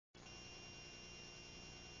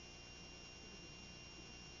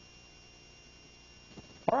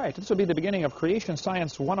All right, this will be the beginning of Creation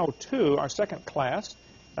Science 102, our second class.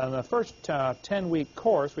 In the first 10-week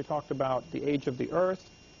course, we talked about the age of the Earth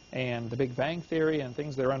and the Big Bang Theory and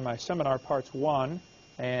things that are in my seminar, parts 1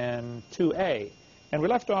 and 2A. And we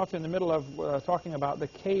left off in the middle of talking about the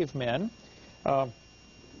cavemen.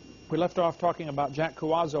 We left off talking about Jack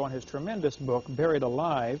Cuozzo and his tremendous book, Buried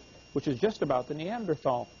Alive, which is just about the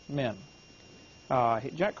Neanderthal men.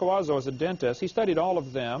 Jack Cuozzo is a dentist. He studied all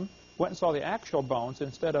of them, went and saw the actual bones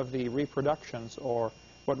instead of the reproductions, or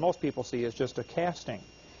what most people see is just a casting.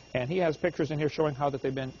 And he has pictures in here showing how that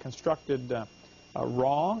they've been constructed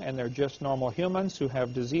wrong, and they're just normal humans who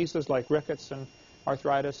have diseases like rickets and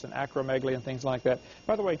arthritis and acromegaly and things like that.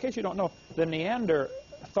 By the way, in case you don't know, the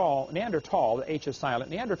Neanderthal, the H is silent,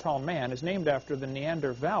 Neanderthal man is named after the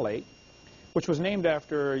Neander Valley, which was named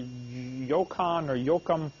after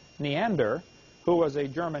Joachim Neander, who was a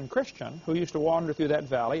German Christian who used to wander through that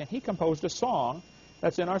valley, and he composed a song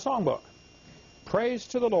that's in our songbook. Praise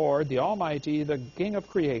to the Lord, the Almighty, the King of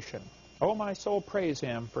creation. O my soul, praise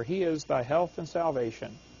Him, for He is thy health and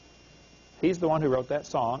salvation. He's the one who wrote that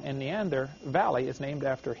song, and Neander Valley is named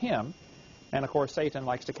after him. And, of course, Satan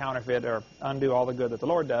likes to counterfeit or undo all the good that the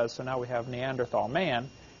Lord does, so now we have Neanderthal man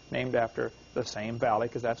named after the same valley,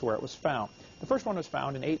 because that's where it was found. The first one was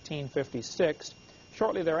found in 1856.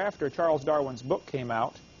 Shortly thereafter, Charles Darwin's book came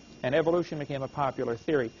out, and evolution became a popular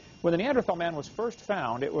theory. When the Neanderthal man was first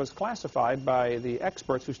found, it was classified by the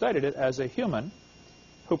experts who studied it as a human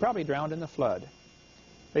who probably drowned in the flood.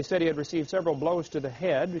 They said he had received several blows to the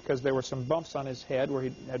head because there were some bumps on his head where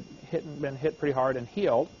he had been hit pretty hard and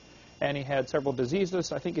healed. And he had several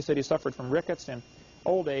diseases. I think he said he suffered from rickets in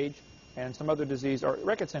old age and some other disease, or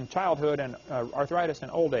rickets in childhood and arthritis in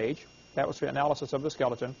old age. That was the analysis of the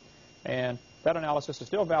skeleton. And that analysis is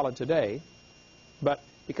still valid today. But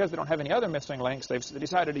because they don't have any other missing links, they've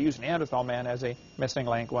decided to use Neanderthal man as a missing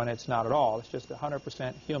link when it's not at all. It's just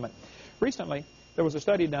 100% human. Recently, there was a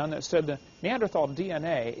study done that said the Neanderthal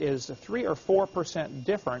DNA is 3 or 4%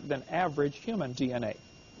 different than average human DNA.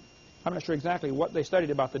 I'm not sure exactly what they studied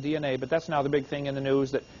about the DNA, but that's now the big thing in the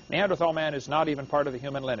news, that Neanderthal man is not even part of the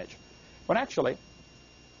human lineage. When actually,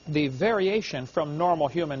 the variation from normal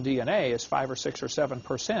human DNA is 5 or 6 or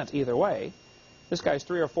 7% either way. This guy's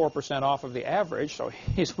 3 or 4% off of the average, so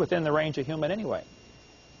he's within the range of human anyway.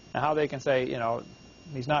 Now, how they can say, you know,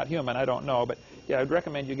 he's not human, I don't know, but yeah, I'd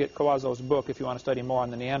recommend you get Cuozzo's book if you want to study more on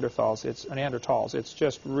the Neanderthals. It's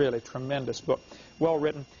just really a tremendous book, well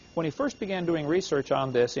written. When he first began doing research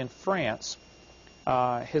on this in France,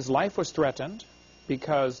 his life was threatened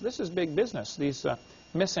because this is big business. These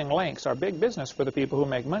missing links are big business for the people who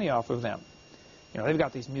make money off of them. You know, they've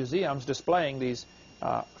got these museums displaying these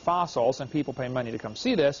fossils, and people pay money to come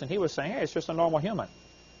see this, and he was saying, hey, it's just a normal human.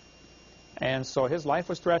 And so his life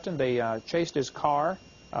was threatened. They chased his car.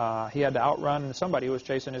 He had to outrun somebody who was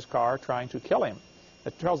chasing his car, trying to kill him.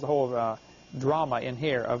 It tells the whole drama in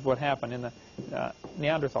here of what happened in the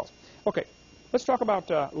Neanderthals. Okay, let's talk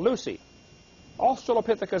about Lucy,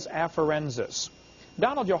 Australopithecus afarensis.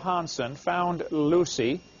 Donald Johanson found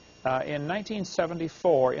Lucy in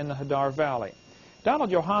 1974 in the Hadar Valley. Donald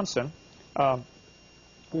Johanson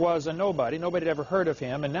was a nobody. Nobody had ever heard of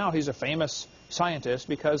him, and now he's a famous scientist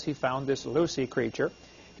because he found this Lucy creature.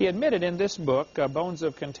 He admitted in this book, Bones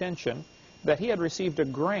of Contention, that he had received a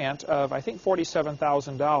grant of, I think,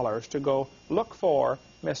 $47,000 to go look for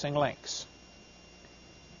missing links.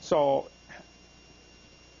 So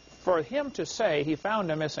for him to say he found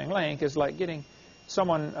a missing link is like getting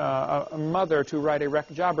someone, a mother, to write a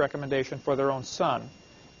job recommendation for their own son.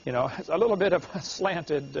 You know, it's a little bit of a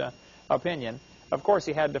slanted opinion. Of course,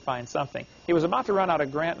 he had to find something. He was about to run out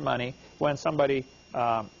of grant money when somebody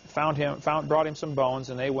brought him some bones,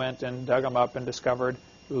 and they went and dug them up and discovered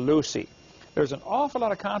Lucy. There's an awful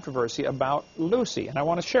lot of controversy about Lucy, and I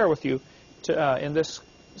want to share with you in this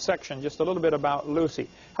section just a little bit about Lucy.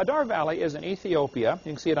 Hadar Valley is in Ethiopia.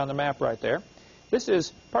 You can see it on the map right there. This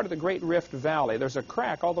is part of the Great Rift Valley. There's a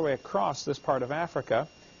crack all the way across this part of Africa,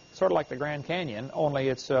 sort of like the Grand Canyon, only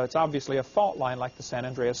it's obviously a fault line like the San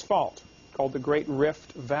Andreas Fault, called the Great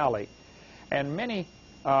Rift Valley. And many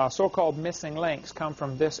so-called missing links come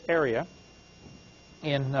from this area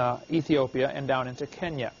in Ethiopia and down into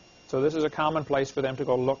Kenya. So this is a common place for them to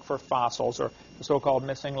go look for fossils or the so-called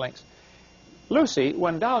missing links. Lucy,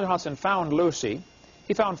 when Donald Johanson found Lucy,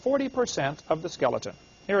 he found 40% of the skeleton.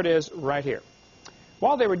 Here it is right here.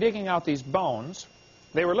 While they were digging out these bones,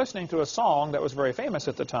 they were listening to a song that was very famous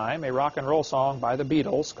at the time, a rock and roll song by the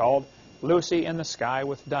Beatles called Lucy in the Sky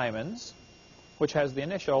with Diamonds, which has the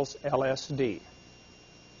initials LSD.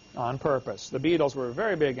 On purpose. The Beatles were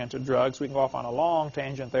very big into drugs. We can go off on a long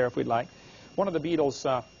tangent there if we'd like. one of the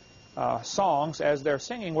Beatles songs, as they're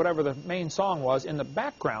singing whatever the main song was, in the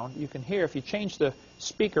background you can hear, if you change the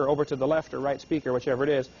speaker over to the left or right speaker, whichever it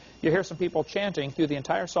is, you hear some people chanting through the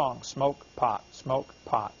entire song, smoke pot, smoke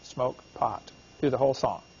pot, smoke pot, through the whole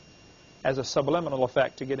song, as a subliminal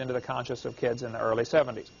effect to get into the conscience of kids in the early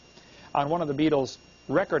 70s. On one of the Beatles'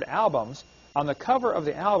 record albums, on the cover of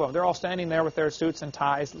the album, they're all standing there with their suits and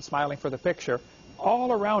ties, smiling for the picture.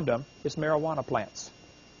 All around them is marijuana plants.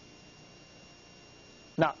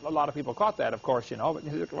 Now, a lot of people caught that, of course, you know,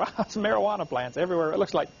 but wow, it's marijuana plants everywhere. It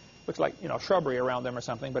looks like, you know, shrubbery around them or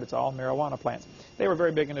something, but it's all marijuana plants. They were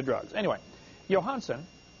very big into drugs. Anyway, Johansen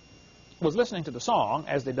was listening to the song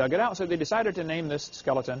as they dug it out, so they decided to name this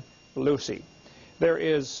skeleton Lucy. There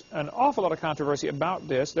is an awful lot of controversy about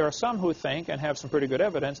this. There are some who think, and have some pretty good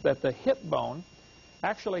evidence, that the hip bone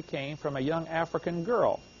actually came from a young African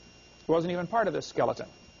girl. It wasn't even part of this skeleton.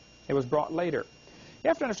 It was brought later. You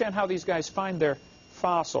have to understand how these guys find their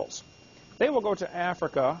fossils. They will go to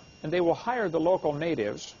Africa and they will hire the local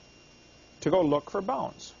natives to go look for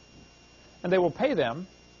bones. And they will pay them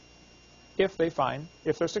if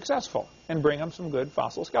they're successful, and bring them some good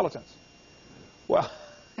fossil skeletons. Well,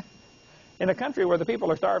 in a country where the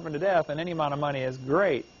people are starving to death and any amount of money is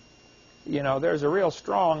great, you know, there's a real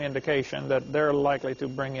strong indication that they're likely to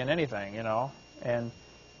bring in anything, you know, and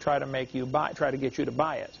try to get you to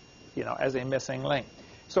buy it, you know, as a missing link.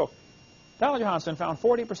 So Donald Johansen found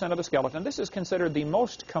 40% of the skeleton. This is considered the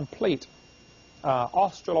most complete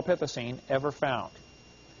Australopithecine ever found.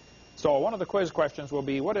 So one of the quiz questions will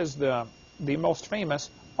be, what is the most famous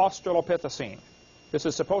Australopithecine? This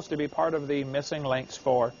is supposed to be part of the missing links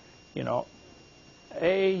for, you know,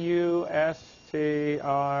 A-U-S-T-R,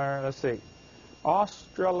 let's see,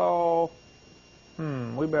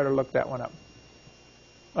 we better look that one up.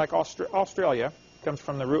 Like Australia, comes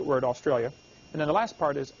from the root word Australia. And then the last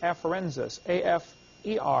part is Afarensis,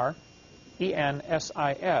 A-F-E-R-E-N-S-I-S,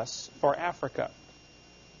 for Africa.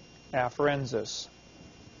 Afarensis.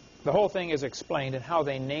 The whole thing is explained in how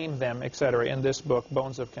they name them, etc., in this book,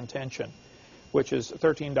 Bones of Contention, which is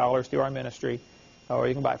 $13 through our ministry, or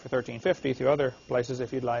you can buy it for $13.50 through other places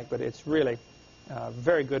if you'd like, but it's really a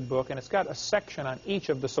very good book, and it's got a section on each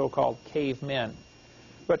of the so-called cavemen.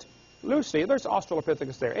 But Lucy, there's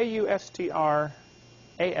Australopithecus there,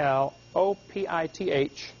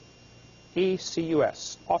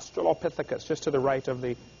 A-U-S-T-R-A-L-O-P-I-T-H-E-C-U-S, Australopithecus, just to the right of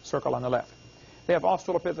the circle on the left. They have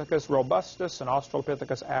Australopithecus robustus and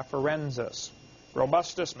Australopithecus afarensis.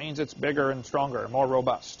 Robustus means it's bigger and stronger, more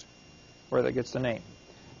robust, where that gets the name.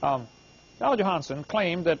 Donald Johansen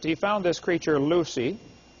claimed that he found this creature, Lucy,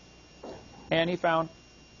 and he found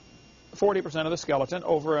 40% of the skeleton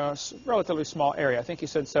over a relatively small area. I think he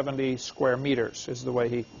said 70 square meters is the way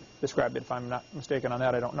he described it. If I'm not mistaken on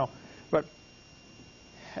that, I don't know. But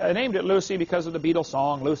I named it Lucy because of the Beatles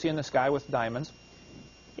song, Lucy in the Sky with Diamonds.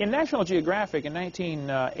 In National Geographic in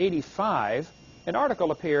 1985, an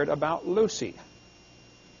article appeared about Lucy.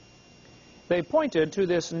 They pointed to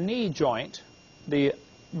this knee joint, the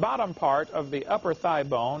bottom part of the upper thigh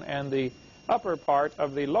bone and the upper part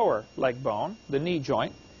of the lower leg bone, the knee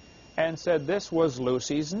joint, and said this was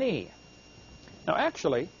Lucy's knee. Now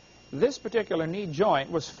actually, this particular knee joint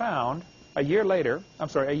was found a year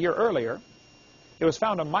earlier. It was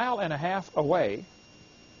found 1.5 miles away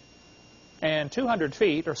and 200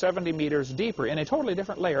 feet or 70 meters deeper in a totally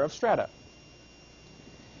different layer of strata.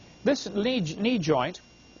 This knee joint,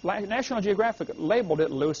 National Geographic labeled it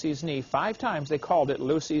Lucy's knee. 5 times they called it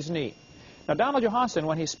Lucy's knee. Now Donald Johansen,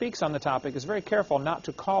 when he speaks on the topic, is very careful not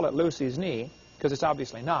to call it Lucy's knee, because it's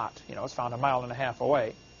obviously not. You know, it's found 1.5 miles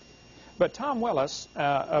away. But Tom Willis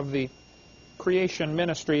of the Creation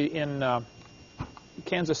Ministry in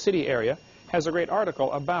Kansas City area has a great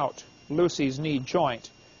article about Lucy's knee joint,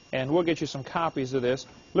 and we'll get you some copies of this.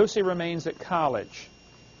 Lucy remains at college.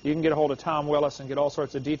 You can get a hold of Tom Willis and get all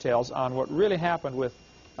sorts of details on what really happened with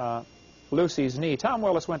Lucy's knee. Tom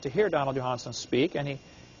Willis went to hear Donald Johansen speak, and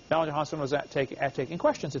Donald Johansen was taking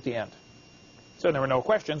questions at the end. So there were no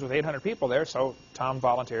questions with 800 people there, so Tom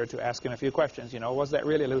volunteered to ask him a few questions. You know, was that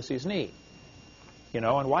really Lucy's knee? You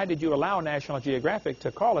know, and why did you allow National Geographic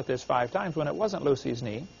to call it this 5 times when it wasn't Lucy's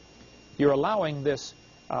knee? You're allowing this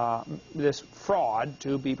fraud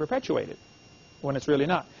to be perpetuated when it's really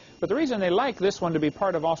not. But the reason they like this one to be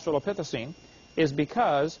part of Australopithecine is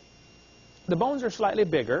because the bones are slightly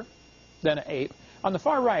bigger than an ape. On the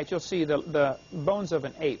far right, you'll see the bones of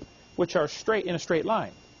an ape, which are straight in a straight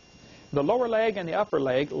line. The lower leg and the upper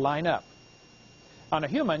leg line up. On a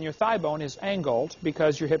human, your thigh bone is angled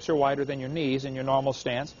because your hips are wider than your knees in your normal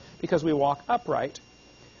stance, because we walk upright.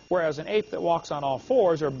 Whereas an ape that walks on all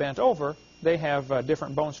fours or bent over, they have a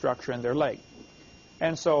different bone structure in their leg.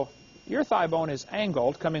 And so your thigh bone is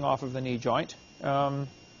angled coming off of the knee joint.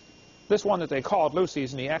 This one that they called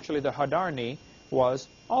Lucy's knee, actually the Hadar knee, was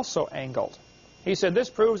also angled. He said this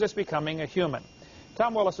proves it's becoming a human.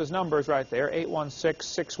 Tom Willis's number is right there,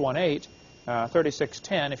 816-618,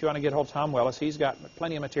 3610. If you want to get hold of Tom Willis, he's got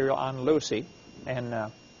plenty of material on Lucy,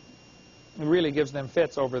 and really gives them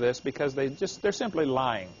fits over this because they're simply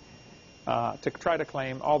lying to try to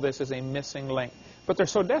claim all this is a missing link. But they're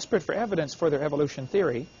so desperate for evidence for their evolution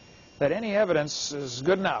theory that any evidence is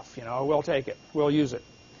good enough. You know, we'll take it. We'll use it.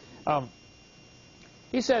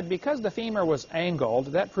 He said because the femur was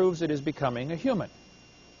angled, that proves it is becoming a human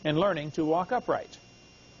and learning to walk upright.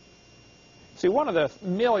 See, one of the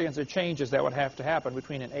millions of changes that would have to happen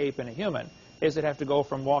between an ape and a human is it'd have to go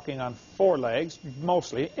from walking on 4 legs,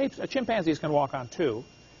 mostly. Chimpanzees can walk on 2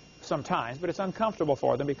 sometimes, but it's uncomfortable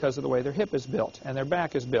for them because of the way their hip is built and their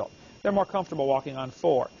back is built. They're more comfortable walking on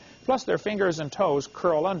 4. Plus, their fingers and toes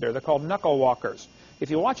curl under. They're called knuckle walkers.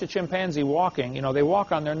 If you watch a chimpanzee walking, you know, they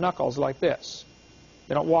walk on their knuckles like this.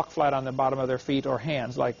 They don't walk flat on the bottom of their feet or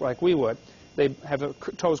hands like we would. They have their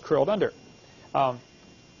toes curled under.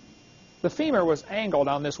 The femur was angled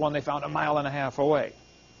on this one they found 1.5 miles away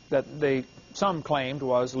that some claimed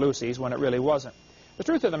was Lucy's when it really wasn't. The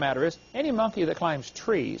truth of the matter is, any monkey that climbs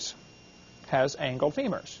trees has angled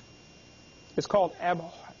femurs. It's called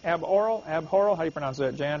abhoral, how do you pronounce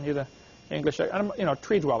it, Jan? You're the English, you know,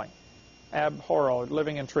 tree dwelling. Abhoral,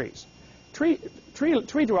 living in trees. Tree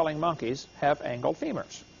dwelling monkeys have angled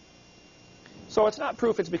femurs. So it's not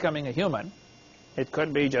proof it's becoming a human. It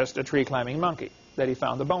could be just a tree climbing monkey that he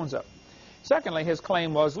found the bones of. Secondly, his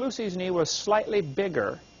claim was Lucy's knee was slightly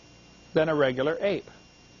bigger than a regular ape.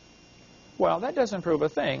 Well, that doesn't prove a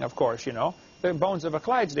thing, of course, you know. The bones of a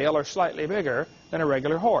Clydesdale are slightly bigger than a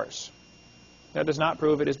regular horse. That does not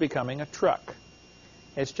prove it is becoming a truck.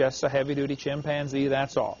 It's just a heavy-duty chimpanzee,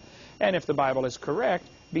 that's all. And if the Bible is correct,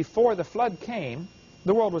 before the flood came,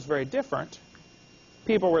 the world was very different.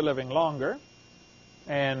 People were living longer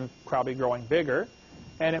and probably growing bigger,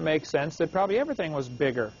 and it makes sense that probably everything was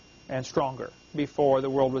bigger and stronger before the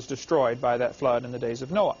world was destroyed by that flood in the days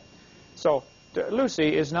of Noah. So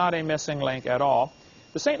Lucy is not a missing link at all.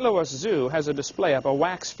 The St. Louis Zoo has a display up, a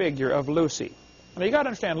wax figure of Lucy. Now you got to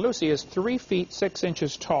understand, Lucy is 3 feet 6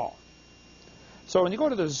 inches tall. So when you go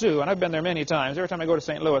to the zoo, and I've been there many times, every time I go to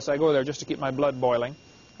St. Louis, I go there just to keep my blood boiling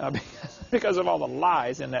because of all the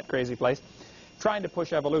lies in that crazy place, trying to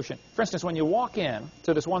push evolution. For instance, when you walk in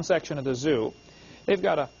to this one section of the zoo, they've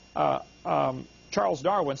got Charles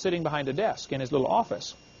Darwin sitting behind a desk in his little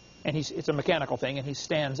office. And it's a mechanical thing, and he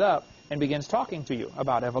stands up and begins talking to you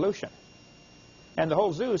about evolution. And the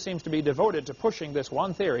whole zoo seems to be devoted to pushing this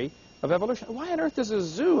one theory of evolution. Why on earth does a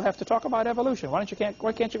zoo have to talk about evolution? Why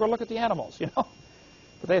can't you go look at the animals, you know?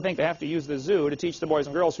 But they think they have to use the zoo to teach the boys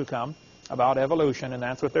and girls who come about evolution, and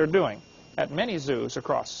that's what they're doing at many zoos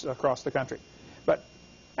across the country. But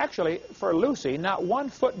actually, for Lucy, not one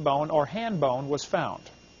foot bone or hand bone was found.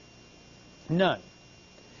 None.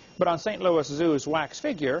 But on St. Louis Zoo's wax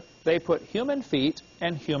figure, they put human feet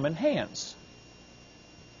and human hands.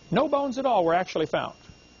 No bones at all were actually found.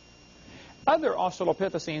 Other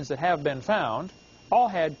Australopithecines that have been found all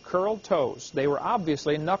had curled toes. They were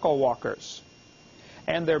obviously knuckle walkers.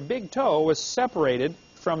 And their big toe was separated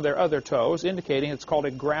from their other toes, indicating it's called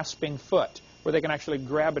a grasping foot, where they can actually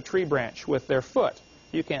grab a tree branch with their foot.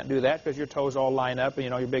 You can't do that because your toes all line up, and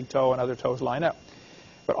you know, your big toe and other toes line up.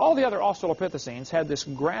 But all the other Australopithecines had this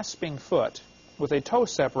grasping foot with a toe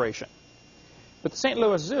separation. But the St.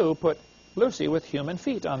 Louis Zoo put Lucy with human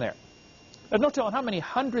feet on there. There's no telling how many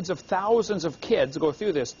hundreds of thousands of kids go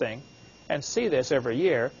through this thing and see this every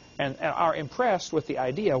year and are impressed with the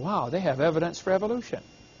idea, wow, they have evidence for evolution.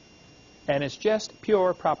 And it's just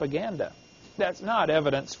pure propaganda. That's not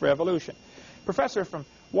evidence for evolution. A professor from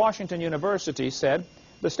Washington University said,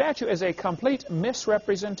 the statue is a complete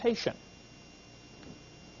misrepresentation.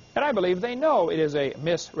 And I believe they know it is a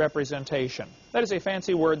misrepresentation. That is a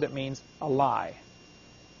fancy word that means a lie.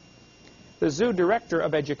 The zoo director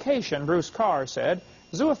of education, Bruce Carr, said,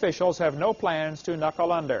 zoo officials have no plans to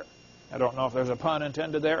knuckle under. I don't know if there's a pun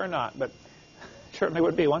intended there or not, but certainly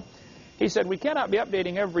would be one. He said, we cannot be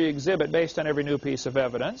updating every exhibit based on every new piece of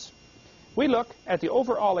evidence. We look at the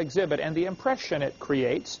overall exhibit and the impression it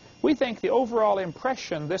creates. We think the overall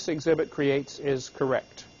impression this exhibit creates is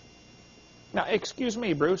correct. Now, excuse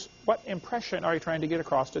me, Bruce, what impression are you trying to get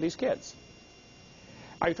across to these kids?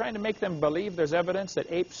 Are you trying to make them believe there's evidence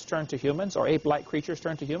that apes turn to humans or ape-like creatures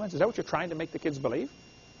turn to humans? Is that what you're trying to make the kids believe?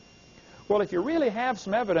 Well, if you really have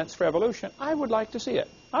some evidence for evolution, I would like to see it.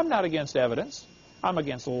 I'm not against evidence. I'm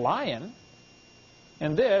against lying.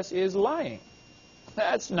 And this is lying.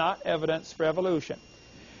 That's not evidence for evolution.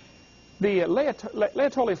 The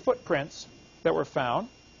Laetoli footprints that were found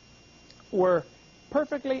were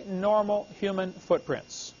perfectly normal human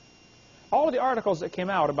footprints. All of the articles that came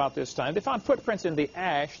out about this time, they found footprints in the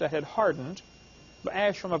ash that had hardened, the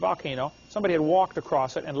ash from a volcano. Somebody had walked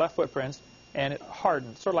across it and left footprints, and it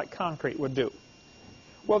hardened, sort of like concrete would do.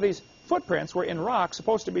 Well, these footprints were in rock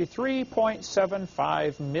supposed to be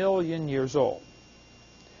 3.75 million years old.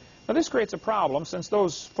 Now, this creates a problem since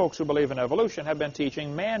those folks who believe in evolution have been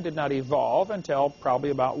teaching man did not evolve until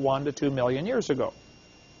probably about 1 to 2 million years ago.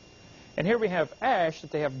 And here we have ash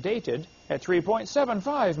that they have dated at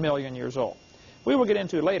 3.75 million years old. We will get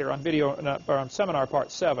into later on on seminar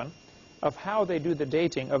part 7 of how they do the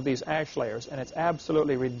dating of these ash layers, and it's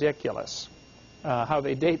absolutely ridiculous how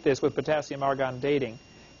they date this with potassium-argon dating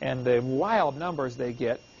and the wild numbers they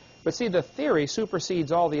get. But see, the theory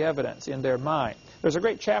supersedes all the evidence in their mind. There's a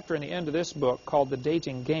great chapter in the end of this book called The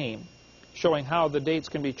Dating Game, showing how the dates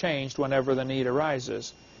can be changed whenever the need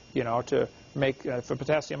arises. You know, to make, if a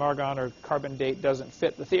potassium, argon, or carbon date doesn't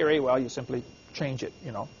fit the theory, well, you simply change it,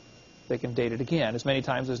 you know. They can date it again as many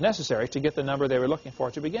times as necessary to get the number they were looking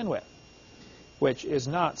for to begin with, which is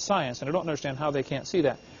not science, and I don't understand how they can't see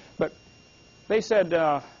that. But they said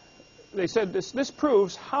this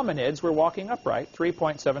proves hominids were walking upright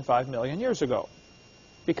 3.75 million years ago.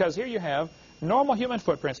 Because here you have normal human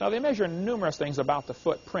footprints. Now, they measure numerous things about the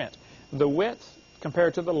footprint. The width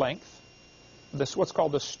compared to the length, what's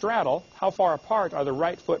called the straddle, how far apart are the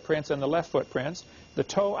right footprints and the left footprints, the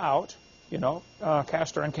toe out, you know,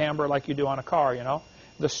 caster and camber like you do on a car, you know,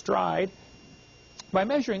 the stride. By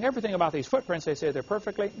measuring everything about these footprints, they say they're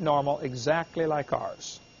perfectly normal, exactly like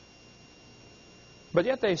ours. But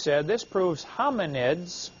yet they said this proves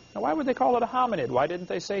hominids. Now, why would they call it a hominid? Why didn't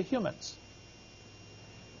they say humans?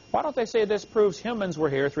 Why don't they say this proves humans were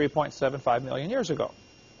here 3.75 million years ago?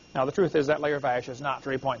 Now, the truth is that layer of ash is not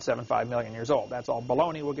 3.75 million years old. That's all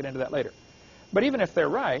baloney. We'll get into that later. But even if they're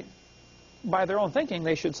right, by their own thinking,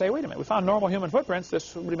 they should say, wait a minute, we found normal human footprints.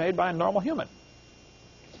 This would be made by a normal human.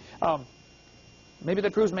 Maybe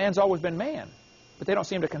that proves man's always been man. But they don't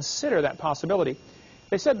seem to consider that possibility.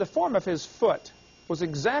 They said the form of his foot was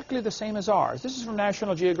exactly the same as ours. This is from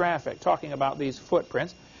National Geographic, talking about these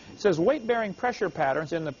footprints. It says, weight-bearing pressure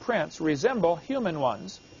patterns in the prints resemble human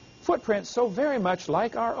ones. Footprints so very much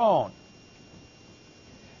like our own.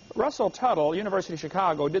 Russell Tuttle, University of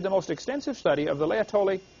Chicago, did the most extensive study of the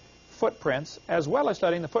Laetoli footprints, as well as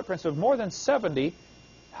studying the footprints of more than 70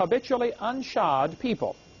 habitually unshod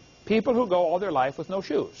people, people who go all their life with no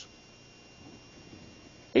shoes.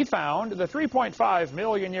 He found the 3.5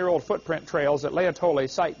 million year old footprint trails at Laetoli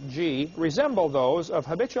Site G resemble those of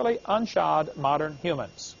habitually unshod modern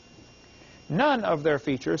humans. None of their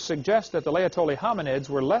features suggest that the Laetoli hominids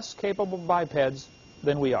were less capable bipeds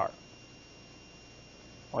than we are.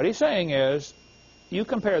 What he's saying is, you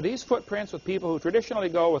compare these footprints with people who traditionally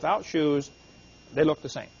go without shoes, they look the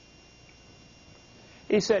same.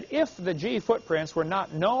 He said, if the G footprints were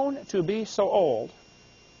not known to be so old,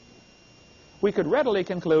 we could readily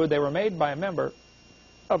conclude they were made by a member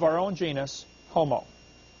of our own genus, Homo.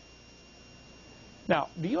 Now,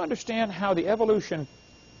 do you understand how the evolution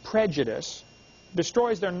prejudice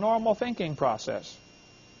destroys their normal thinking process?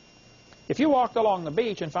 If you walked along the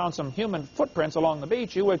beach and found some human footprints along the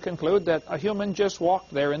beach, you would conclude that a human just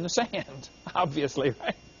walked there in the sand, obviously,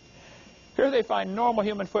 right? Here they find normal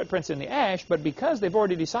human footprints in the ash, but because they've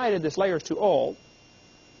already decided this layer is too old,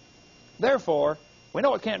 therefore, we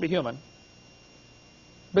know it can't be human,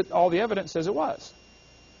 but all the evidence says it was.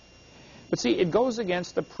 But see, it goes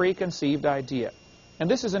against the preconceived idea. And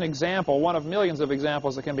this is an example, one of millions of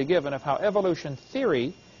examples that can be given of how evolution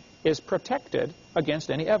theory is protected against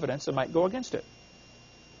any evidence that might go against it.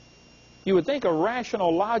 You would think a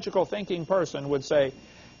rational, logical thinking person would say,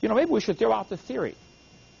 you know, maybe we should throw out the theory.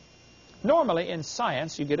 Normally in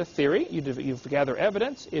science, you get a theory, you gather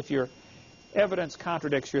evidence. If your evidence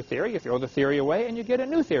contradicts your theory, you throw the theory away and you get a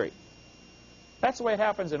new theory. That's the way it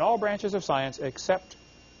happens in all branches of science except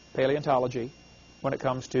paleontology when it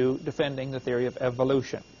comes to defending the theory of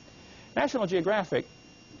evolution. National Geographic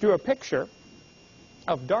drew a picture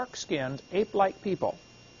of dark-skinned, ape-like people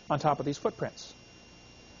on top of these footprints.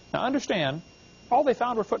 Now understand, all they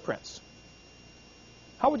found were footprints.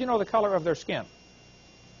 How would you know the color of their skin?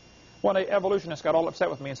 One evolutionist got all upset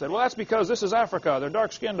with me and said, well, that's because this is Africa. They're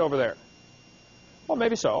dark-skinned over there. Well,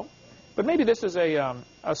 maybe so. But maybe this is a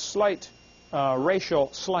slight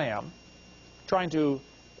racial slam trying to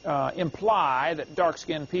imply that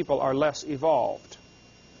dark-skinned people are less evolved.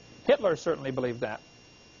 Hitler certainly believed that.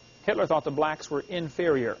 Hitler thought the blacks were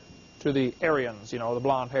inferior to the Aryans, you know, the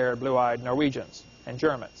blonde-haired, blue-eyed Norwegians and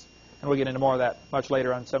Germans. And we'll get into more of that much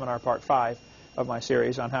later on seminar part 5 of my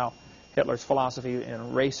series on how Hitler's philosophy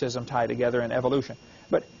and racism tie together in evolution.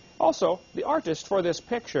 But also, the artist for this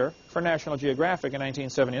picture for National Geographic in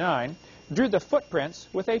 1979 drew the footprints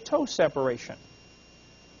with a toe separation,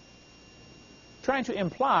 trying to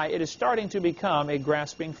imply it is starting to become a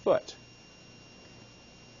grasping foot.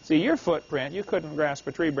 See, your footprint, you couldn't grasp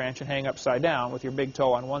a tree branch and hang upside down with your big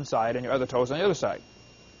toe on one side and your other toes on the other side.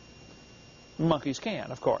 Monkeys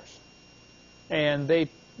can, of course. And they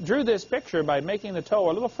drew this picture by making the toe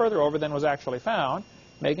a little further over than was actually found,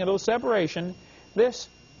 making a little separation. This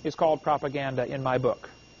is called propaganda in my book.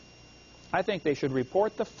 I think they should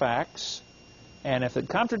report the facts, and if it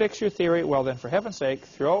contradicts your theory, well then, for heaven's sake,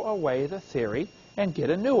 throw away the theory and get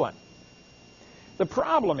a new one. The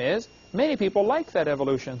problem is, many people like that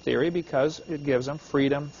evolution theory because it gives them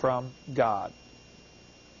freedom from God.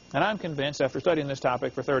 And I'm convinced, after studying this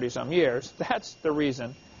topic for 30-some years, that's the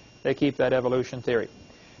reason they keep that evolution theory.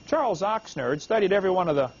 Charles Oxnard studied every one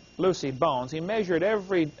of the Lucy bones. He measured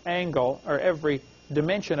every angle or every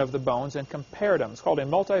dimension of the bones and compared them. It's called a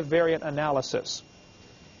multivariate analysis.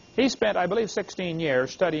 He spent, I believe, 16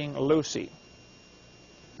 years studying Lucy.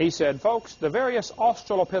 He said, folks, the various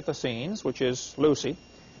Australopithecines, which is Lucy,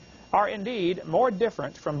 are indeed more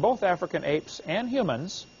different from both African apes and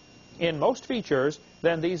humans in most features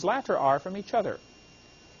than these latter are from each other.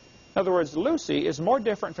 In other words, Lucy is more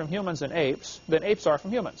different from humans and apes than apes are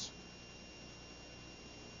from humans.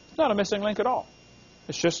 It's not a missing link at all.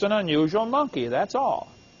 It's just an unusual monkey, that's all.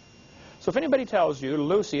 So if anybody tells you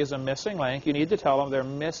Lucy is a missing link, you need to tell them they're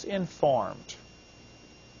misinformed.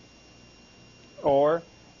 Or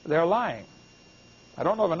they're lying. I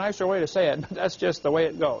don't know of a nicer way to say it, but that's just the way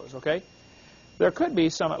it goes, okay? There could be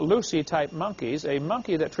some Lucy-type monkeys, a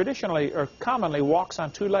monkey that traditionally or commonly walks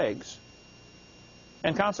on two legs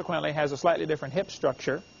and consequently has a slightly different hip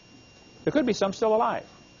structure. There could be some still alive.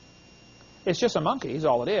 It's just a monkey is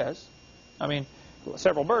all it is. I mean,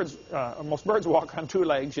 several birds, most birds walk on two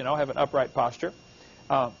legs, you know, have an upright posture.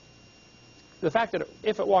 The fact that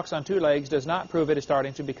if it walks on two legs does not prove it is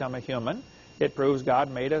starting to become a human. It proves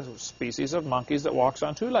God made a species of monkeys that walks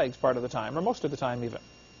on two legs part of the time, or most of the time even.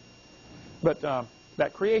 But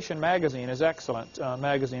that Creation magazine is excellent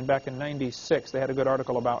magazine. Back in '96, they had a good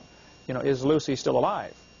article about, you know, is Lucy still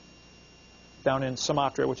alive? Down in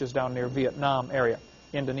Sumatra, which is down near Vietnam area,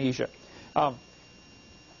 Indonesia.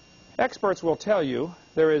 Experts will tell you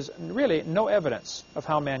there is really no evidence of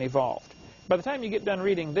how man evolved. By the time you get done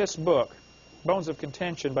reading this book, Bones of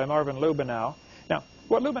Contention by Marvin Lubenow, now,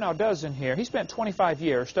 what Lubenow does in here, he spent 25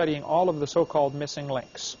 years studying all of the so-called missing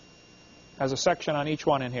links. Has a section on each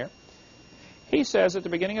one in here. He says at the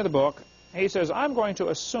beginning of the book, he says, I'm going to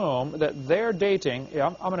assume that their dating,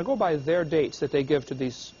 I'm going to go by their dates that they give to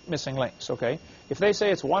these missing links, okay? If they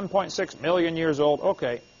say it's 1.6 million years old,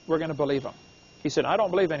 okay, we're going to believe them. He said, I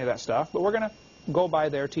don't believe any of that stuff, but we're going to go by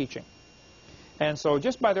their teaching. And so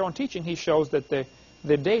just by their own teaching, he shows that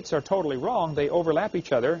the dates are totally wrong. They overlap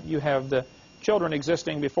each other. You have the children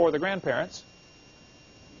existing before the grandparents.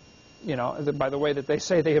 You know, by the way that they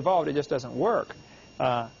say they evolved, it just doesn't work.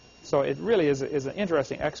 So it really is an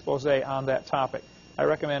interesting expose on that topic. I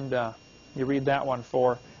recommend you read that one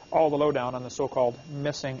for all the lowdown on the so-called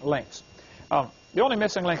missing links. The only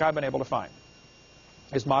missing link I've been able to find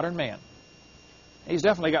is modern man. He's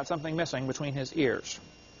definitely got something missing between his ears.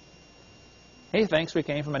 He thinks we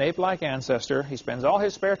came from an ape-like ancestor. He spends all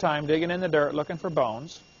his spare time digging in the dirt looking for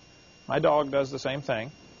bones. My dog does the same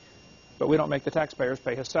thing, but we don't make the taxpayers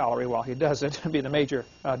pay his salary while he does it. It would be the major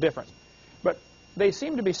difference. But they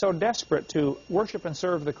seem to be so desperate to worship and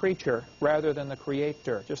serve the creature rather than the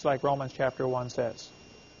Creator, just like Romans chapter 1 says.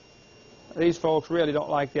 These folks really don't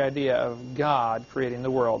like the idea of God creating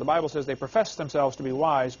the world. The Bible says they profess themselves to be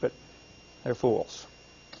wise, but they're fools.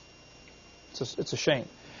 It's a shame.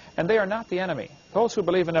 And they are not the enemy. Those who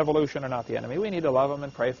believe in evolution are not the enemy. We need to love them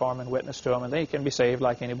and pray for them and witness to them, and they can be saved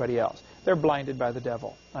like anybody else. They're blinded by the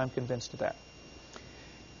devil. I'm convinced of that.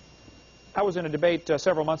 I was in a debate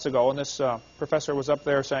several months ago, and this professor was up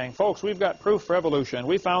there saying, folks, we've got proof for evolution.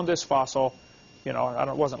 We found this fossil. You know,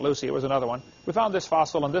 it wasn't Lucy, it was another one. We found this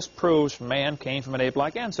fossil, and this proves man came from an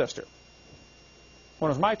ape-like ancestor. When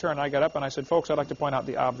it was my turn, I got up and I said, folks, I'd like to point out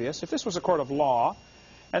the obvious. If this was a court of law,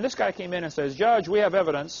 and this guy came in and says, Judge, we have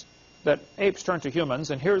evidence that apes turned to humans,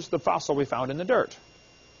 and here's the fossil we found in the dirt.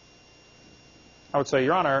 I would say,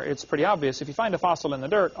 Your Honor, it's pretty obvious. If you find a fossil in the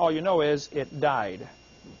dirt, all you know is it died.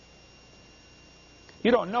 You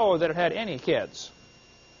don't know that it had any kids,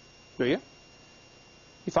 do you?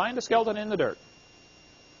 You find a skeleton in the dirt.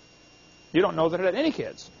 You don't know that it had any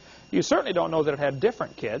kids. You certainly don't know that it had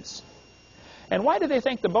different kids. And why do they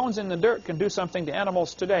think the bones in the dirt can do something the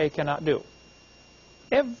animals today cannot do?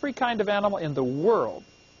 Every kind of animal in the world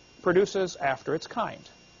produces after its kind.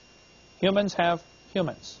 Humans have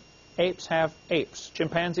humans. Apes have apes.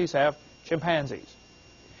 Chimpanzees have chimpanzees.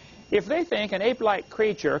 If they think an ape-like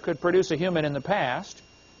creature could produce a human in the past,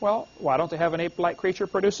 well, why don't they have an ape-like creature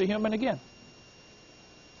produce a human again?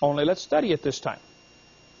 Only let's study it this time.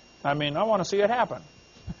 I mean, I want to see it happen.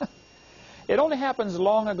 It only happens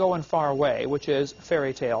long ago and far away, which is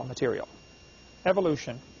fairy tale material.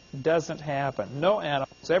 Evolution doesn't happen. No animal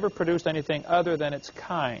has ever produced anything other than its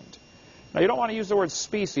kind. Now, you don't want to use the word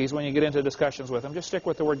species when you get into discussions with them. Just stick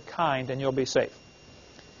with the word kind and you'll be safe.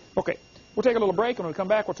 Okay, we'll take a little break, and when we come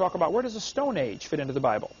back, we'll talk about where does the Stone Age fit into the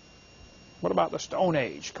Bible. What about the Stone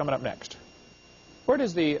Age coming up next? Where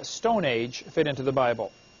does the Stone Age fit into the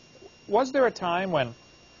Bible? Was there a time when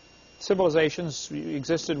civilizations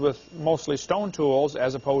existed with mostly stone tools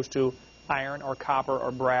as opposed to iron or copper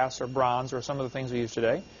or brass or bronze or some of the things we use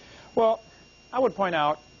today? Well, I would point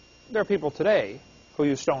out there are people today who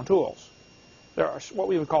use stone tools. There are what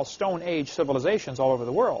we would call Stone Age civilizations all over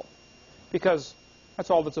the world because that's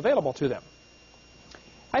all that's available to them.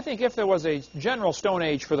 I think if there was a general Stone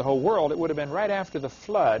Age for the whole world, it would have been right after the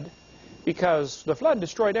flood, because the flood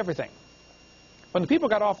destroyed everything. When the people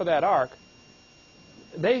got off of that ark,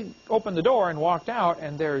 they opened the door and walked out,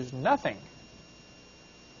 and there's nothing.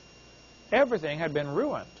 Everything had been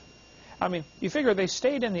ruined. I mean, you figure they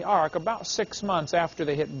stayed in the ark about 6 months after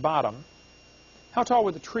they hit bottom. How tall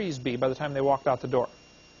would the trees be by the time they walked out the door?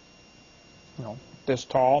 You know, this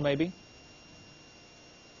tall maybe.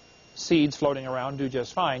 Seeds floating around do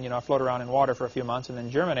just fine. You know, float around in water for a few months and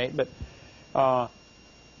then germinate. But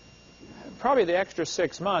probably the extra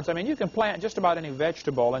 6 months, I mean, you can plant just about any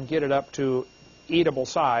vegetable and get it up to eatable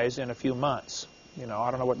size in a few months. You know,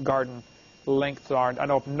 I don't know what garden lengths are. I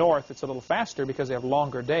know up north it's a little faster because they have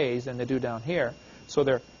longer days than they do down here. So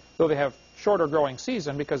though they have shorter growing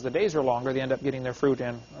season because the days are longer, they end up getting their fruit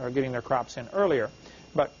in or getting their crops in earlier.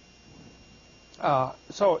 But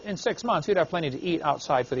so in 6 months, you'd have plenty to eat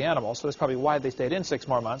outside for the animals. So that's probably why they stayed in 6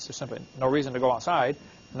 more months. There's simply no reason to go outside.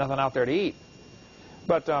 Nothing out there to eat.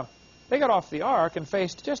 But they got off the ark and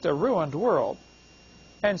faced just a ruined world.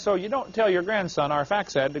 And so you don't tell your grandson, our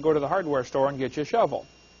fax ed, to go to the hardware store and get you a shovel.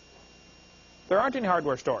 There aren't any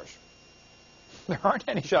hardware stores. There aren't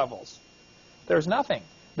any shovels. There's nothing.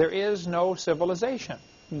 There is no civilization.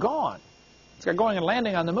 Gone. It's got going and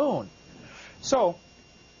landing on the moon. So,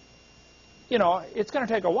 you know, it's going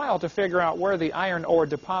to take a while to figure out where the iron ore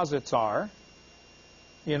deposits are,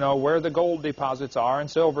 you know, where the gold deposits are and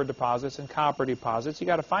silver deposits and copper deposits. You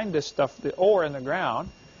got to find this stuff, the ore in the ground.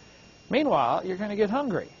 Meanwhile, you're going to get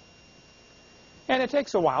hungry. And it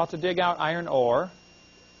takes a while to dig out iron ore,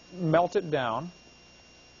 melt it down,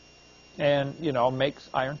 and, you know, make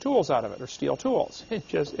iron tools out of it or steel tools.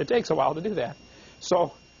 It takes a while to do that.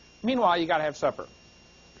 So, meanwhile, you got to have supper.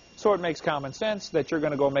 So it makes common sense that you're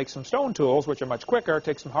going to go make some stone tools, which are much quicker,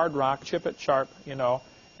 take some hard rock, chip it sharp, you know,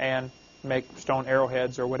 and make stone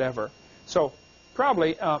arrowheads or whatever. So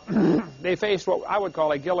probably they faced what I would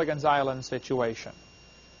call a Gilligan's Island situation.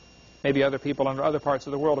 Maybe other people in other parts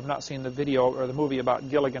of the world have not seen the video or the movie about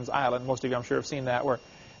Gilligan's Island. Most of you, I'm sure, have seen that, where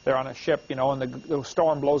they're on a ship, you know, and the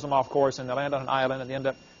storm blows them off course, and they land on an island, and they end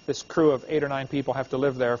up, this crew of 8 or 9 people have to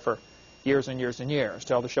live there for years and years and years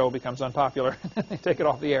till the show becomes unpopular and they take it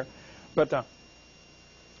off the air. But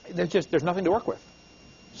there's nothing to work with.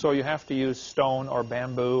 So you have to use stone or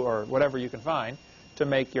bamboo or whatever you can find to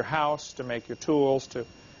make your house, to make your tools, to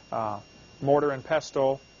mortar and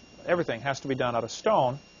pestle. Everything has to be done out of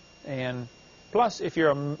stone. And plus, if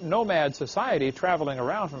you're a nomad society traveling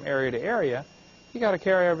around from area to area, you got to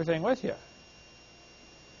carry everything with you.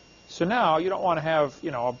 So now you don't want to have,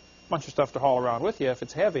 you know, a bunch of stuff to haul around with you if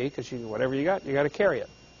it's heavy, because whatever you got to carry it.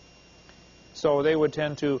 So they would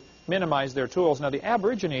tend to minimize their tools. Now the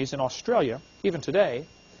Aborigines in Australia, even today,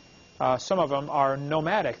 some of them are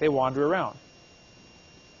nomadic. They wander around.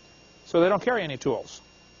 So they don't carry any tools.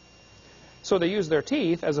 So they use their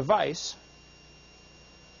teeth as a vise.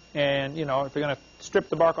 And, you know, if you're going to strip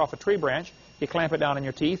the bark off a tree branch, you clamp it down in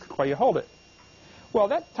your teeth while you hold it. Well,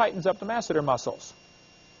 that tightens up the masseter muscles.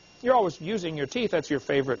 You're always using your teeth. That's your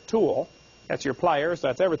favorite tool. That's your pliers.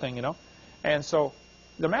 That's everything, you know. And so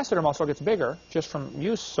the masseter muscle gets bigger just from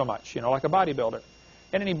use so much, you know, like a bodybuilder.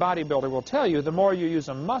 And any bodybuilder will tell you the more you use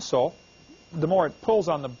a muscle, the more it pulls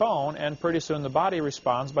on the bone, and pretty soon the body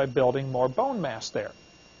responds by building more bone mass there.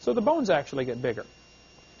 So the bones actually get bigger.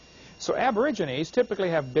 So Aborigines typically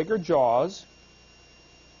have bigger jaws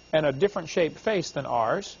and a different shaped face than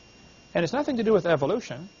ours. And it's nothing to do with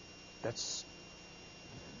evolution. That's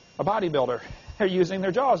a bodybuilder. They're using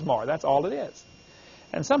their jaws more. That's all it is.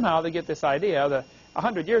 And somehow they get this idea that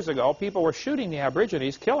 100 years ago, people were shooting the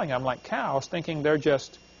Aborigines, killing them like cows, thinking they're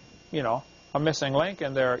just, you know, a missing link,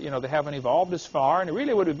 and they're, you know, they haven't evolved as far, and it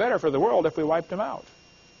really would be better for the world if we wiped them out.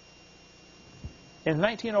 In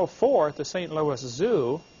 1904, at the St. Louis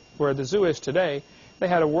Zoo, where the zoo is today, they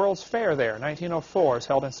had a World's Fair there. 1904 is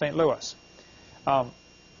held in St. Louis.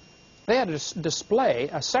 They had a display.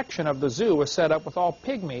 A section of the zoo was set up with all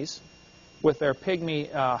pygmies, with their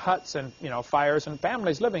pygmy huts and, you know, fires and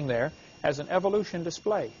families living there, as an evolution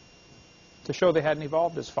display to show they hadn't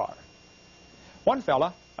evolved as far. One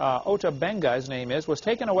fella, Ota Benga, his name is, was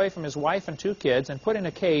taken away from his wife and 2 kids and put in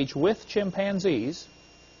a cage with chimpanzees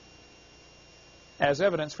as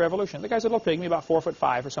evidence for evolution. The guy's a little pygmy, about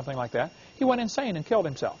 4'5" or something like that. He went insane and killed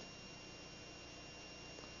himself.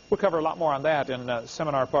 We'll cover a lot more on that in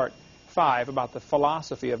seminar part 5 about the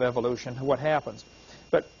philosophy of evolution, what happens.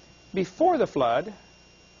 But before the flood,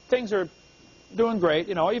 things are doing great,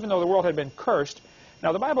 you know, even though the world had been cursed.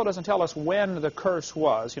 Now, the Bible doesn't tell us when the curse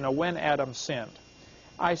was, you know, when Adam sinned.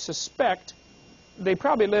 I suspect they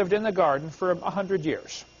probably lived in the garden for 100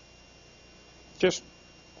 years. Just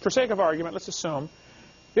for sake of argument, let's assume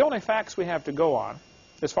the only facts we have to go on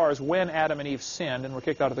as far as when Adam and Eve sinned and were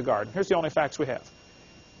kicked out of the garden. Here's the only facts we have.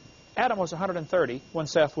 Adam was 130 when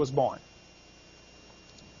Seth was born.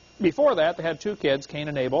 Before that, they had 2 kids, Cain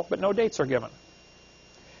and Abel, but no dates are given.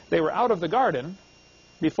 They were out of the garden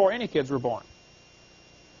before any kids were born.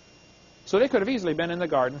 So they could have easily been in the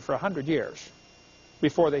garden for 100 years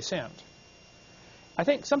before they sinned. I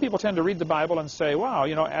think some people tend to read the Bible and say, wow,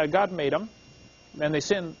 you know, God made them, and they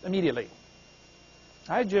sinned immediately.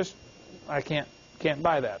 I can't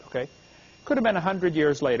buy that, okay? Could have been 100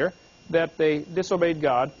 years later that they disobeyed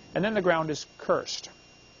God, and then the ground is cursed.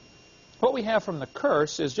 What we have from the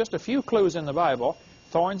curse is just a few clues in the Bible.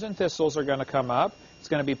 Thorns and thistles are going to come up. It's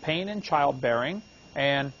going to be pain in childbearing,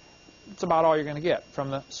 and it's about all you're going to get from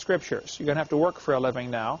the Scriptures. You're going to have to work for a living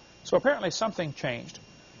now. So apparently something changed.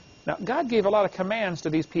 Now, God gave a lot of commands to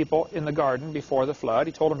these people in the garden before the flood.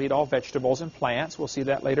 He told them to eat all vegetables and plants. We'll see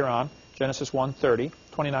that later on. Genesis 1:30,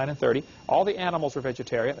 29 and 30. All the animals were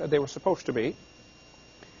vegetarian. They were supposed to be.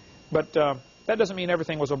 But that doesn't mean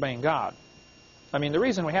everything was obeying God. I mean, the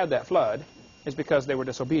reason we had that flood is because they were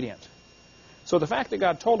disobedient. So the fact that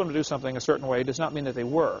God told them to do something a certain way does not mean that they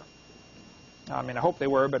were. I mean, I hope they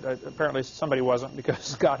were, but apparently somebody wasn't,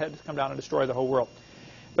 because God had to come down and destroy the whole world.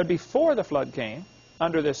 But before the flood came,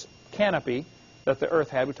 under this canopy that the earth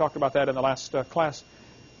had, we talked about that in the last class,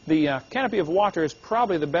 the canopy of water is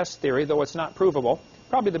probably the best theory, though it's not provable,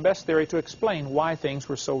 probably the best theory to explain why things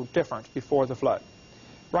were so different before the flood.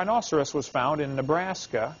 Rhinoceros was found in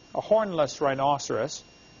Nebraska, a hornless rhinoceros,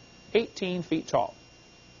 18 feet tall.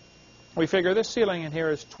 We figure this ceiling in here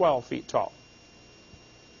is 12 feet tall.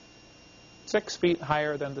 6 feet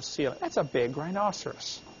higher than the ceiling. That's a big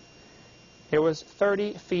rhinoceros. It was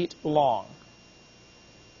 30 feet long.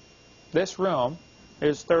 This room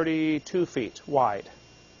is 32 feet wide.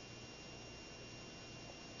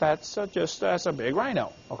 That's a big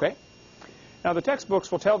rhino, okay? Now, the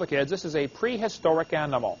textbooks will tell the kids this is a prehistoric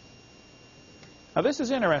animal. Now, this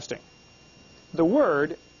is interesting. The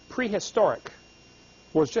word prehistoric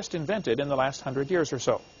was just invented in the last 100 years or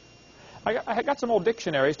so. I got some old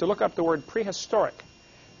dictionaries to look up the word prehistoric.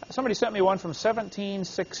 Somebody sent me one from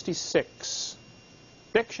 1766.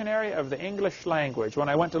 Dictionary of the English Language. When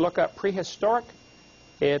I went to look up prehistoric,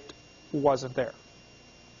 it wasn't there.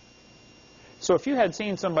 So if you had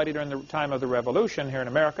seen somebody during the time of the Revolution here in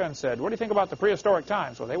America and said, what do you think about the prehistoric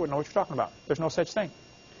times? Well, they wouldn't know what you're talking about. There's no such thing.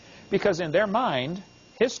 Because in their mind,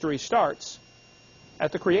 history starts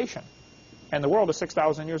at the creation. And the world is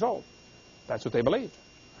 6,000 years old. That's what they believed.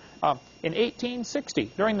 In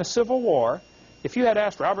 1860, during the Civil War, if you had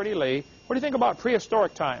asked Robert E. Lee, what do you think about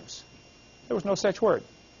prehistoric times? There was no such word.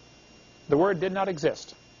 The word did not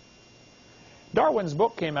exist. Darwin's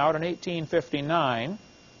book came out in 1859.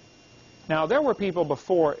 Now, there were people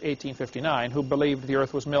before 1859 who believed the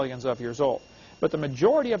earth was millions of years old. But the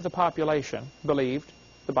majority of the population believed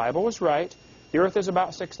the Bible was right. The earth is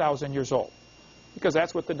about 6,000 years old. Because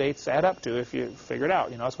that's what the dates add up to if you figure it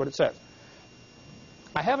out. You know, that's what it says.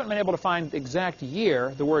 I haven't been able to find the exact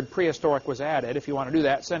year the word prehistoric was added. If you want to do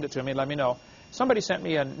that, send it to me. Let me know. Somebody sent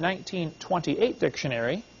me a 1928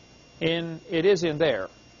 dictionary. It is in there.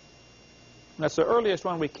 That's the earliest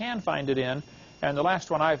one we can find it in. And the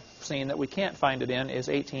last one I've seen that we can't find it in is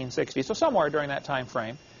 1860. So somewhere during that time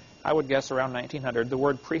frame, I would guess around 1900, the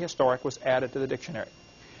word prehistoric was added to the dictionary.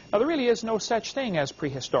 Now, there really is no such thing as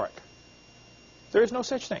prehistoric. There is no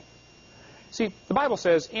such thing. See, the Bible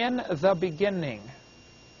says, in the beginning.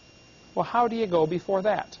 Well, how do you go before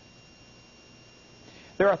that?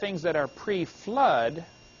 There are things that are pre-flood,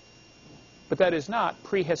 but that is not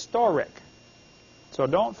prehistoric. So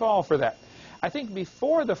don't fall for that. I think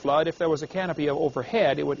before the flood, if there was a canopy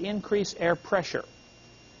overhead, it would increase air pressure.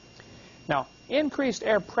 Now, increased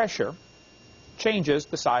air pressure changes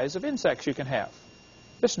the size of insects you can have.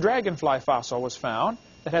 This dragonfly fossil was found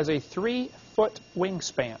that has a 3-foot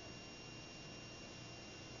wingspan.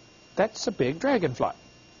 That's a big dragonfly.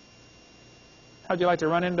 How'd you like to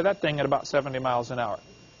run into that thing at about 70 miles an hour?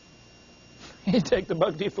 You take the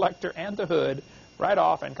bug deflector and the hood right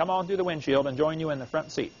off and come on through the windshield and join you in the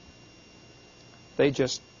front seat. They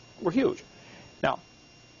just were huge. Now,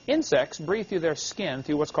 insects breathe through their skin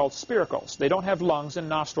through what's called spiracles. They don't have lungs and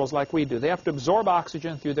nostrils like we do. They have to absorb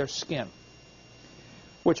oxygen through their skin,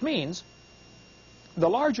 which means the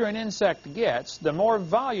larger an insect gets, the more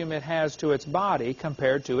volume it has to its body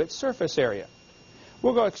compared to its surface area.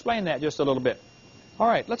 We'll go explain that just a little bit. All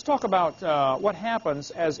right, let's talk about what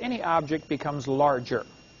happens as any object becomes larger.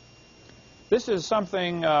 This is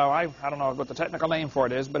something, I don't know what the technical name for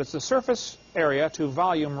it is, but it's the surface area to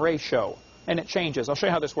volume ratio, and it changes. I'll show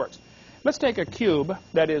you how this works. Let's take a cube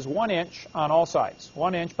that is 1 inch on all sides,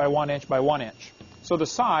 1 inch by 1 inch by 1 inch. So the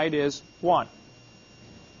side is 1.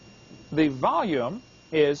 The volume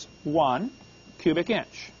is 1 cubic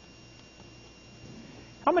inch.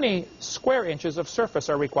 How many square inches of surface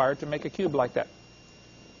are required to make a cube like that?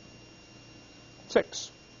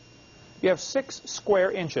 6. You have 6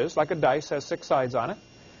 square inches, like a dice has 6 sides on it.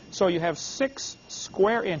 So you have 6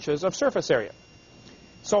 square inches of surface area.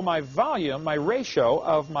 So my volume, my ratio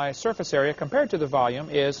of my surface area compared to the volume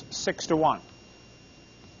is 6 to 1.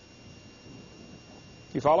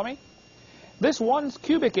 You follow me? This 1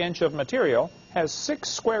 cubic inch of material has 6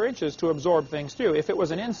 square inches to absorb things through. If it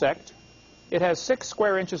was an insect, it has 6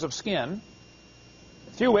 square inches of skin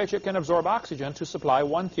through which it can absorb oxygen to supply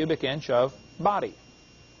 1 cubic inch of body.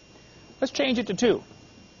 Let's change it to 2.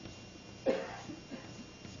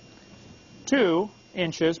 2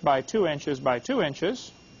 inches by 2 inches by 2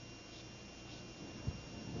 inches.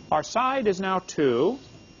 Our side is now 2.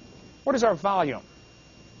 What is our volume?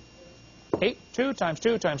 8. 2 times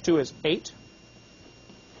 2 times 2 is 8.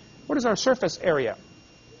 What is our surface area?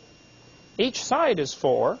 Each side is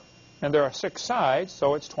 4, and there are 6 sides,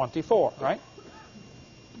 so it's 24, right?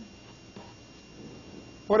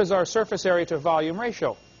 What is our surface area to volume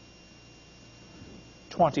ratio?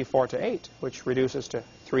 24 to 8, which reduces to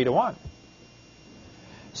 3 to 1.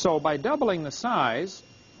 So by doubling the size,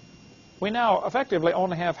 we now effectively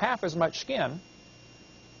only have half as much skin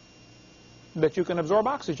that you can absorb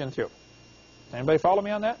oxygen through. Anybody follow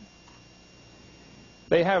me on that?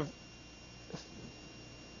 They have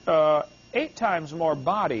 8 times more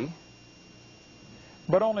body,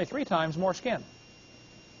 but only 3 times more skin.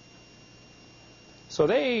 So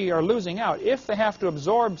they are losing out. If they have to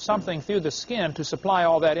absorb something through the skin to supply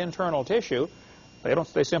all that internal tissue,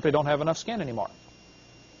 they simply don't have enough skin anymore.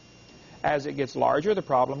 As it gets larger, the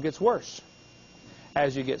problem gets worse.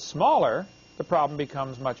 As you get smaller, the problem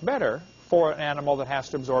becomes much better for an animal that has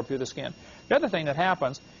to absorb through the skin. The other thing that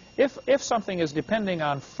happens, if something is depending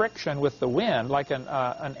on friction with the wind, like an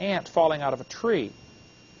ant falling out of a tree,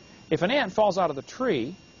 if an ant falls out of the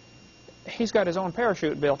tree, he's got his own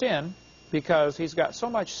parachute built in because he's got so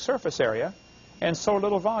much surface area and so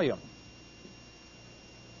little volume.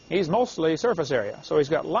 He's mostly surface area, so he's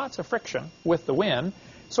got lots of friction with the wind,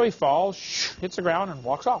 so he falls, hits the ground, and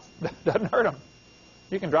walks off. Doesn't hurt him.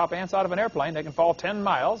 You can drop ants out of an airplane. They can fall 10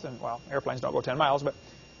 miles, and, well, airplanes don't go 10 miles, but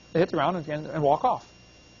they hit the ground and walk off.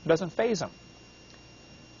 It doesn't faze them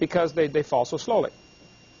because they fall so slowly.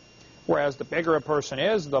 Whereas the bigger a person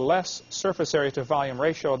is, the less surface area to volume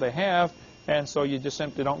ratio they have, and so you just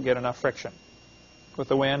simply don't get enough friction with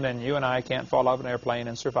the wind, and you and I can't fall out of an airplane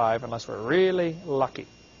and survive unless we're really lucky.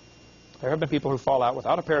 There have been people who fall out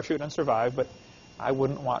without a parachute and survive, but I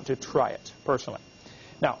wouldn't want to try it personally.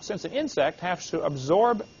 Now, since an insect has to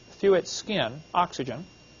absorb through its skin oxygen,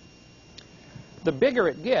 the bigger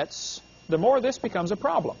it gets, the more this becomes a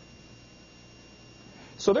problem.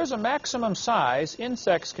 So there's a maximum size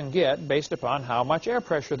insects can get based upon how much air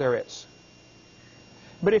pressure there is.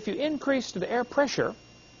 But if you increase the air pressure,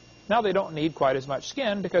 now they don't need quite as much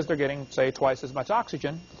skin because they're getting, say, twice as much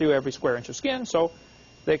oxygen through every square inch of skin, so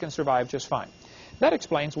they can survive just fine. That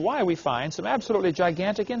explains why we find some absolutely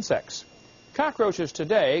gigantic insects. Cockroaches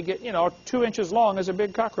today get, 2 inches long as a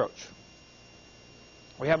big cockroach.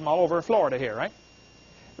 We have them all over Florida here, right?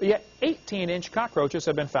 But yet 18-inch cockroaches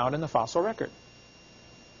have been found in the fossil record.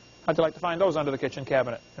 How'd you like to find those under the kitchen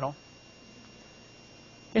cabinet,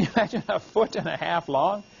 Can you imagine a 1.5 foot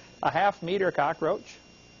long, a half-meter cockroach?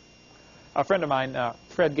 A friend of mine,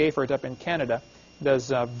 Fred Gayford up in Canada,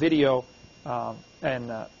 does video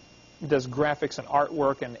and does graphics and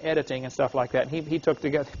artwork and editing and stuff like that. And he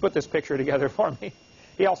put this picture together for me.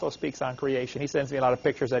 He also speaks on creation. He sends me a lot of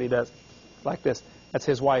pictures that he does like this. That's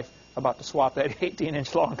his wife about to swap that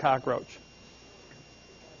 18-inch long cockroach.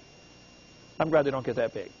 I'm glad they don't get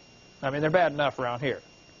that big. I mean, they're bad enough around here.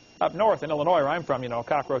 Up north in Illinois, where I'm from,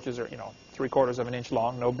 cockroaches are, 3/4 of an inch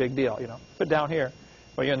long, no big deal, But down here,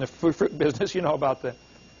 well, you're in the fruit business, you know about the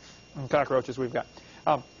cockroaches we've got.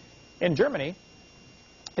 In Germany,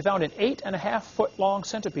 they found an 8.5 foot long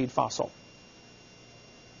centipede fossil.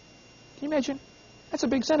 Can you imagine? That's a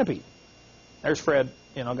big centipede. There's Fred,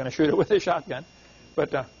 going to shoot it with his shotgun.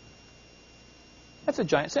 But that's a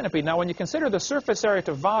giant centipede. Now, when you consider the surface area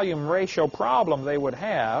to volume ratio problem they would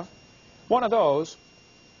have, one of those,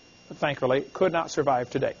 thankfully, could not survive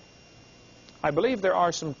today. I believe there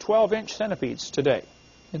are some 12-inch centipedes today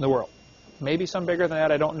in the world. Maybe some bigger than that,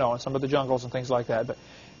 I don't know, in some of the jungles and things like that. But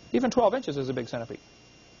even 12 inches is a big centipede.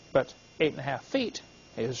 But 8.5 feet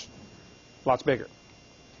is lots bigger.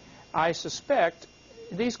 I suspect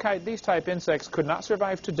these type insects could not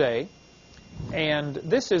survive today, and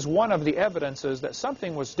this is one of the evidences that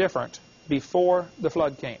something was different before the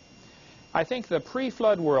flood came. I think the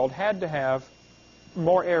pre-flood world had to have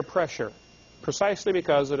more air pressure, precisely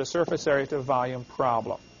because of the surface area to volume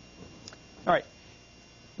problem. All right.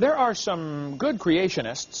 There are some good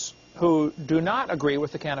creationists who do not agree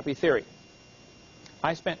with the canopy theory.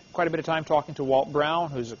 I spent quite a bit of time talking to Walt Brown,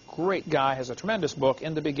 who's a great guy, has a tremendous book,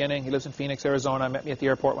 In the Beginning. He lives in Phoenix, Arizona. Met me at the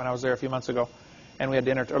airport when I was there a few months ago, and we had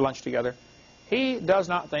dinner or lunch together. He does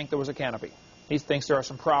not think there was a canopy. He thinks there are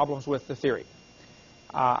some problems with the theory.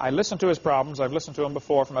 I listened to his problems. I've listened to them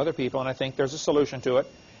before from other people, and I think there's a solution to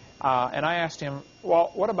it. And I asked him, well,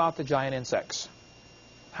 what about the giant insects?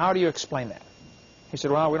 How do you explain that? He said,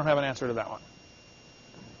 well, we don't have an answer to that one.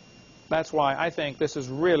 That's why I think this is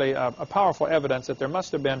really a powerful evidence that there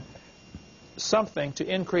must have been something to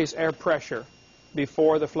increase air pressure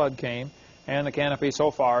before the flood came, and the canopy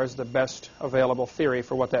so far is the best available theory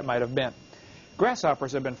for what that might have been.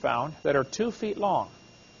 Grasshoppers have been found that are 2 feet long.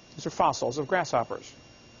 These are fossils of grasshoppers.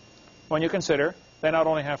 When you consider they not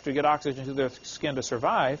only have to get oxygen to their skin to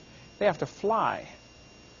survive, they have to fly.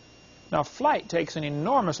 Now, flight takes an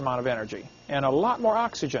enormous amount of energy and a lot more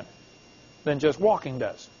oxygen than just walking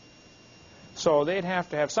does. So they'd have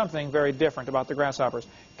to have something very different about the grasshoppers.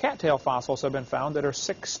 Cattail fossils have been found that are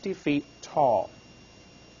 60 feet tall.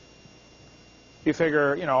 You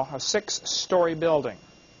figure, a 6-story building.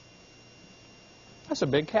 That's a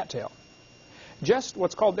big cattail. Just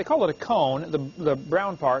what's called, they call it a cone. The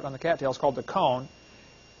brown part on the cattail is called the cone.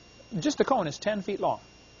 Just the cone is 10 feet long.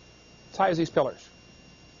 As high as these pillars.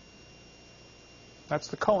 That's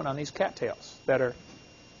the cone on these cattails that are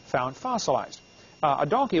found fossilized. A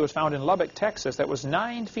donkey was found in Lubbock, Texas that was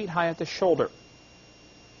 9 feet high at the shoulder.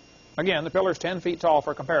 Again, the pillar is 10 feet tall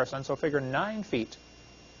for comparison, so figure 9 feet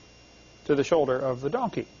to the shoulder of the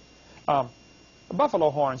donkey.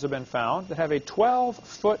 Buffalo horns have been found that have a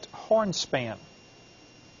 12-foot horn span.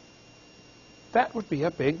 That would be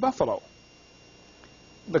a big buffalo.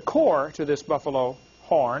 The core to this buffalo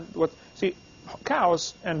horn, see,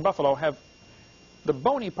 cows and buffalo have the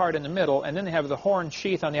bony part in the middle, and then they have the horn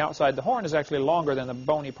sheath on the outside. The horn is actually longer than the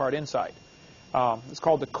bony part inside. It's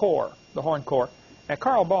called the core, the horn core. And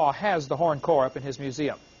Carl Baugh has the horn core up in his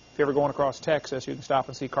museum. If you're ever going across Texas, you can stop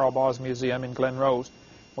and see Carl Baugh's museum in Glen Rose,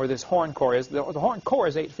 where this horn core is. The horn core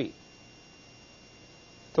is 8 feet.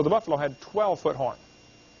 So the buffalo had 12-foot horn.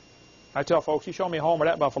 I tell folks, you show me a home where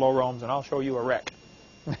that buffalo roams, and I'll show you a wreck.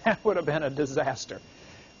 That would have been a disaster.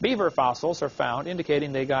 Beaver fossils are found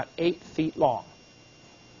indicating they got 8 feet long.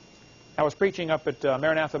 I was preaching up at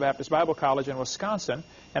Maranatha Baptist Bible College in Wisconsin,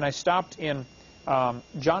 and I stopped in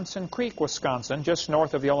Johnson Creek, Wisconsin, just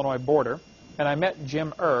north of the Illinois border, and I met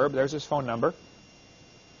Jim Erb. There's his phone number.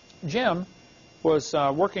 Jim was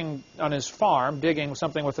working on his farm, digging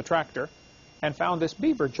something with a tractor, and found this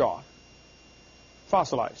beaver jaw,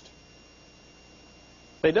 fossilized.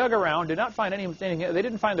 They dug around, did not find anything. They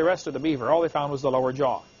didn't find the rest of the beaver. All they found was the lower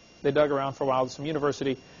jaw. They dug around for a while. Some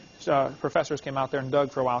university professors came out there and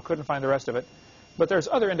dug for a while, couldn't find the rest of it. But there's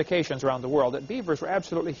other indications around the world that beavers were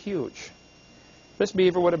absolutely huge. This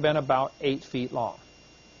beaver would have been about 8 feet long.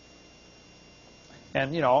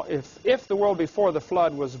 And, if the world before the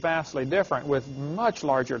flood was vastly different with much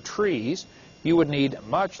larger trees, you would need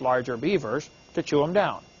much larger beavers to chew them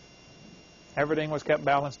down. Everything was kept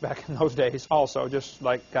balanced back in those days also, just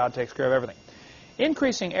like God takes care of everything.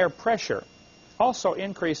 Increasing air pressure also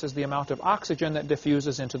increases the amount of oxygen that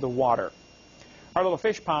diffuses into the water. Our little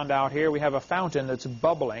fish pond out here, we have a fountain that's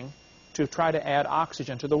bubbling to try to add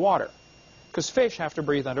oxygen to the water. Because fish have to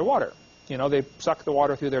breathe underwater. You know, they suck the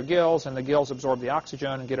water through their gills, and the gills absorb the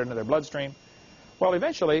oxygen and get it into their bloodstream. Well,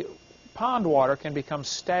 eventually, pond water can become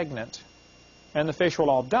stagnant, and the fish will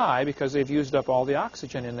all die because they've used up all the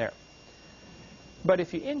oxygen in there. But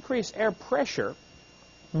if you increase air pressure,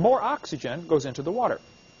 more oxygen goes into the water.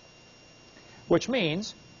 Which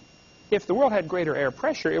means, if the world had greater air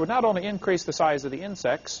pressure, it would not only increase the size of the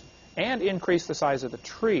insects and increase the size of the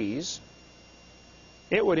trees,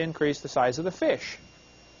 it would increase the size of the fish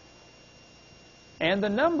and the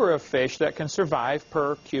number of fish that can survive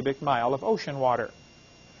per cubic mile of ocean water.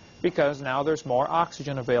 Because now there's more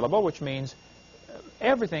oxygen available, which means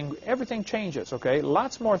everything changes, okay?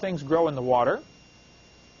 Lots more things grow in the water,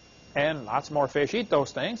 and lots more fish eat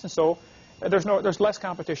those things, and so there's less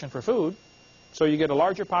competition for food, so you get a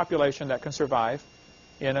larger population that can survive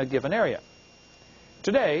in a given area.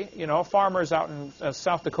 Today, you know, farmers out in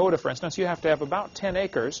South Dakota, for instance, you have to have about 10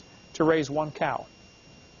 acres to raise one cow.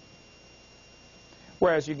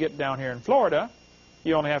 Whereas you get down here in Florida,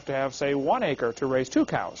 you only have to have, say, 1 acre to raise 2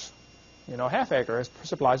 cows. You know, half acre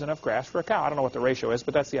supplies enough grass for a cow. I don't know what the ratio is,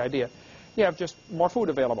 but that's the idea. You have just more food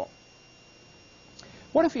available.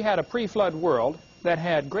 What if you had a pre-flood world that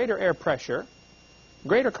had greater air pressure,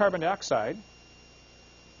 greater carbon dioxide,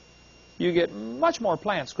 you get much more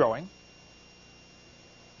plants growing,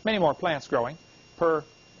 many more plants growing per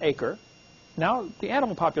acre. Now the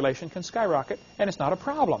animal population can skyrocket, and it's not a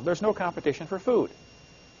problem. There's no competition for food.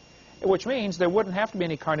 Which means there wouldn't have to be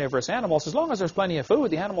any carnivorous animals. As long as there's plenty of food,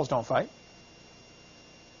 the animals don't fight.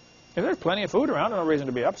 If there's plenty of food around, there's no reason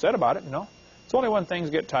to be upset about it, you know. It's only when things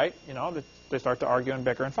get tight, you know, that they start to argue and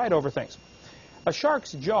bicker and fight over things. A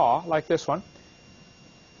shark's jaw, like this one,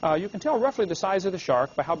 you can tell roughly the size of the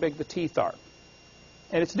shark by how big the teeth are.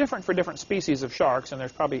 And it's different for different species of sharks, and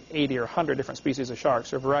there's probably 80 or 100 different species of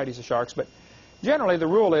sharks, or varieties of sharks, but generally the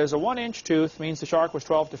rule is a 1-inch tooth means the shark was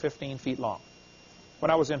 12 to 15 feet long. When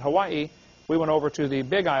I was in Hawaii, we went over to the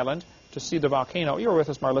Big Island to see the volcano. You were with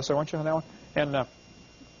us, Marlissa, weren't you, on that one? And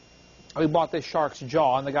we bought this shark's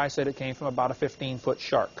jaw, and the guy said it came from about a 15-foot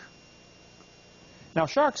shark. Now,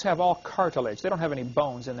 sharks have all cartilage. They don't have any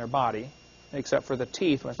bones in their body, except for the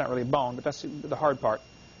teeth. Well, it's not really bone, but that's the hard part.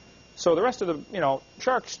 So the rest of the, you know,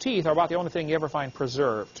 shark's teeth are about the only thing you ever find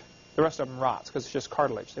preserved. The rest of them rots because it's just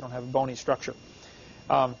cartilage. They don't have a bony structure.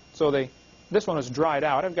 This one is dried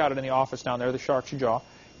out. I've got it in the office down there, the shark's jaw.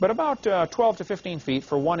 But about 12 to 15 feet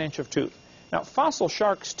for 1 inch of tooth. Now, fossil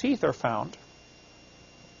shark's teeth are found,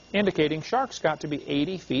 indicating sharks got to be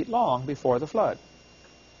 80 feet long before the flood.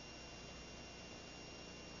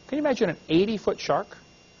 Can you imagine an 80-foot shark?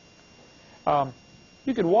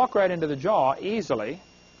 You could walk right into the jaw easily,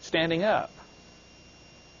 standing up.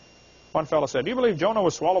 One fellow said, "Do you believe Jonah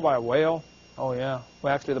was swallowed by a whale?" Oh, yeah.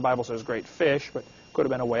 Well, actually, the Bible says great fish, but could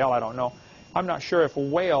have been a whale. I don't know. I'm not sure if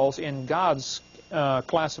whales in God's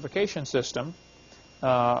classification system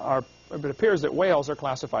it appears that whales are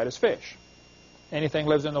classified as fish. Anything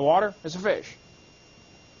lives in the water is a fish.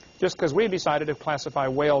 Just because we decided to classify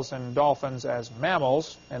whales and dolphins as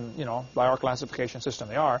mammals, and, you know, by our classification system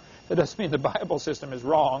they are, that doesn't mean the Bible system is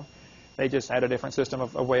wrong. They just had a different system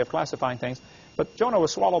a way of classifying things. But Jonah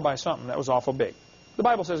was swallowed by something that was awful big. The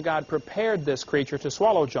Bible says God prepared this creature to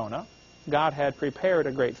swallow Jonah. God had prepared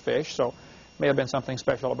a great fish, so may have been something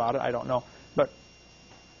special about it. I don't know. But,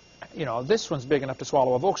 you know, this one's big enough to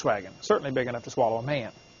swallow a Volkswagen. Certainly big enough to swallow a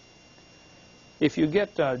man. If you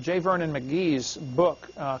get J. Vernon McGee's book,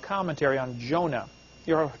 commentary on Jonah,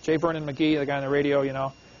 you're J. Vernon McGee, the guy on the radio, you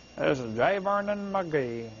know, this is J. Vernon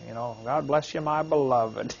McGee, you know, God bless you, my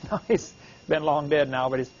beloved. He's been long dead now,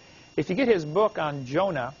 but if you get his book on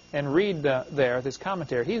Jonah and read this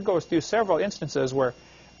commentary, he goes through several instances where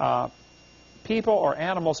people or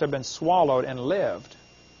animals have been swallowed and lived,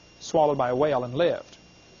 swallowed by a whale and lived.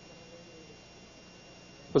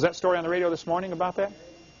 Was that story on the radio this morning about that?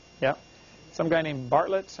 Yeah. Some guy named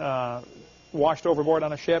Bartlett washed overboard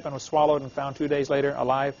on a ship and was swallowed and found 2 days later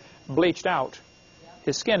alive, bleached out.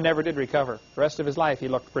 His skin never did recover. The rest of his life he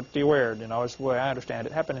looked pretty weird, you know, is the way I understand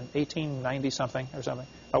it. It happened in 1890-something or something,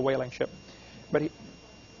 a whaling ship. But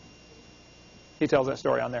he tells that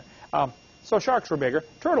story on there. So sharks were bigger.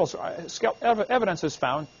 Turtles, evidence is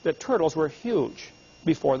found that turtles were huge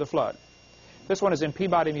before the flood. This one is in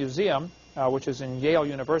Peabody Museum, which is in Yale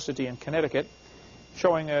University in Connecticut,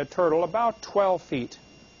 showing a turtle about 12 feet,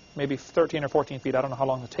 maybe 13 or 14 feet. I don't know how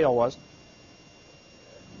long the tail was.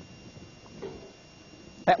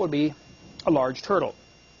 That would be a large turtle.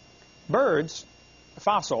 Birds,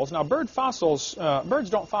 fossils. Now, birds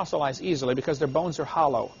don't fossilize easily because their bones are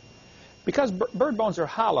hollow. Because bird bones are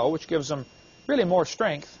hollow, which gives them really more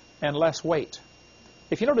strength and less weight.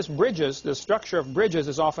 If you notice bridges, the structure of bridges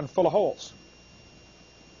is often full of holes.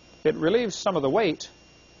 It relieves some of the weight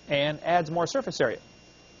and adds more surface area.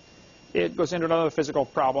 It goes into another physical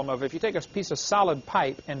problem of if you take a piece of solid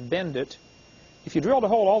pipe and bend it, if you drilled a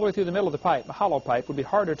hole all the way through the middle of the pipe, a hollow pipe would be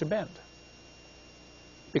harder to bend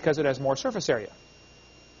because it has more surface area.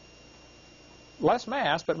 Less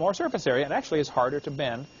mass, but more surface area, and actually is harder to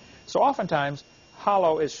bend. So oftentimes,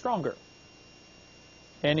 hollow is stronger.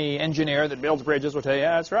 Any engineer that builds bridges will tell you,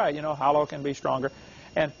 yeah, that's right, you know, hollow can be stronger.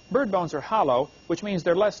 And bird bones are hollow, which means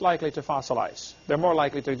they're less likely to fossilize. They're more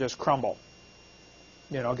likely to just crumble,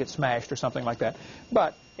 you know, get smashed or something like that.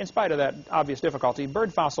 But in spite of that obvious difficulty,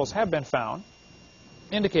 bird fossils have been found,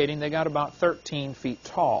 indicating they got about 13 feet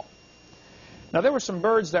tall. Now, there were some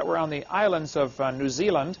birds that were on the islands of New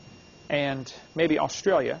Zealand and maybe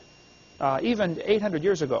Australia, even 800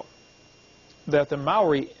 years ago, that the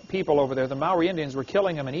Maori people over there, the Maori Indians, were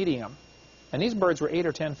killing them and eating them. And these birds were 8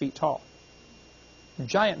 or 10 feet tall.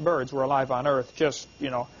 Giant birds were alive on Earth just, you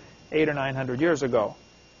know, 800 or 900 years ago.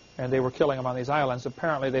 And they were killing them on these islands.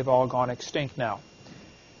 Apparently, they've all gone extinct now.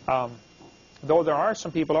 Though there are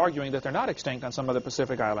some people arguing that they're not extinct on some of the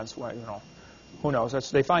Pacific islands. Well, you know, who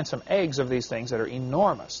knows? They find some eggs of these things that are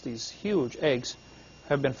enormous. These huge eggs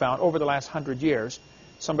have been found over the last 100 years.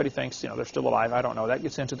 Somebody thinks, you know, they're still alive. I don't know. That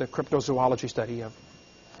gets into the cryptozoology study of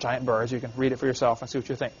giant birds. You can read it for yourself and see what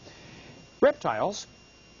you think. Reptiles,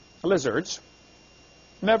 lizards,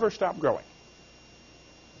 never stop growing.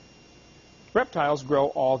 Reptiles grow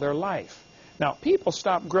all their life. Now, people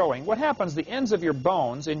stop growing. What happens, the ends of your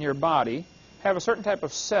bones in your body have a certain type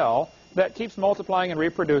of cell that keeps multiplying and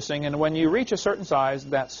reproducing, and when you reach a certain size,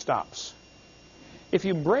 that stops. If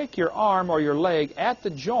you break your arm or your leg at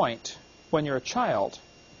the joint when you're a child,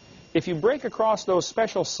 if you break across those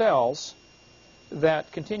special cells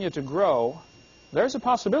that continue to grow, there's a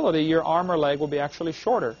possibility your arm or leg will be actually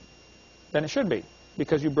shorter than it should be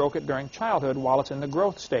because you broke it during childhood while it's in the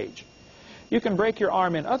growth stage. You can break your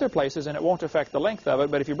arm in other places and it won't affect the length of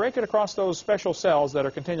it, but if you break it across those special cells that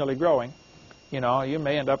are continually growing, you know, you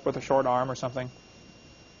may end up with a short arm or something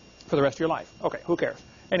for the rest of your life. Okay, who cares?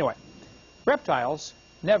 Anyway, reptiles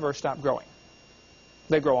never stop growing.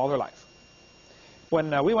 They grow all their life.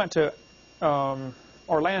 When we went to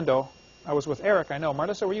Orlando, I was with Eric, I know.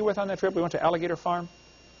 Marissa, were you with on that trip? We went to Alligator Farm?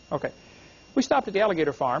 Okay. We stopped at the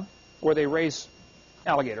alligator farm where they raise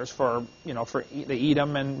alligators for, you know, they eat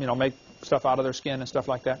them and, you know, make stuff out of their skin and stuff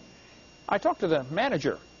like that. I talked to the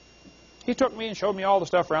manager. He took me and showed me all the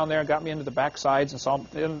stuff around there and got me into the backsides and saw,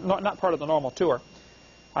 not part of the normal tour.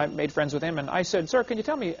 I made friends with him and I said, sir, can you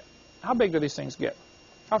tell me how big do these things get?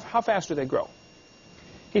 How fast do they grow?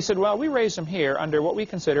 He said, well, we raise them here under what we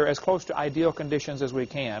consider as close to ideal conditions as we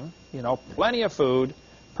can. You know, plenty of food,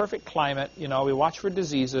 perfect climate, you know, we watch for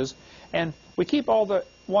diseases, and we keep all the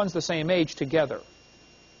ones the same age together.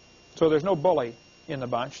 So there's no bully in the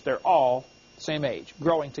bunch. They're all the same age,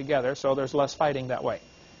 growing together, so there's less fighting that way.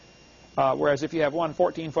 Whereas if you have one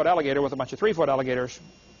 14-foot alligator with a bunch of 3-foot alligators,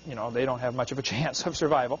 you know, they don't have much of a chance of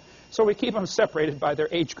survival. So we keep them separated by their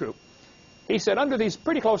age group. He said, under these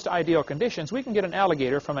pretty close to ideal conditions, we can get an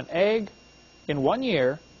alligator from an egg in 1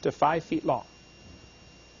 year to 5 feet long.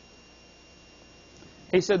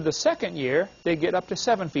 He said the second year, they get up to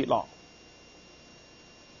 7 feet long.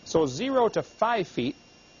 So 0 to 5 feet,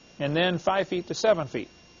 and then 5 feet to 7 feet.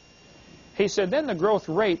 He said then the growth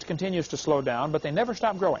rate continues to slow down, but they never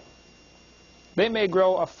stop growing. They may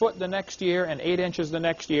grow a foot the next year, and 8 inches the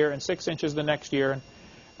next year, and 6 inches the next year,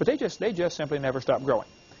 but they just simply never stop growing.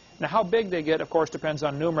 Now, how big they get, of course, depends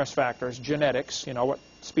on numerous factors. Genetics, you know, what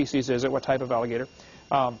species is it, what type of alligator,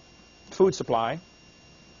 food supply,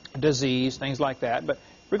 disease, things like that. But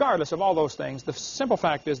regardless of all those things, the simple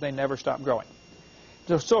fact is they never stop growing.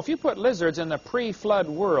 So if you put lizards in the pre-flood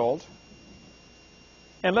world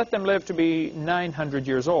and let them live to be 900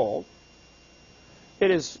 years old,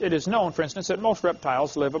 it is known, for instance, that most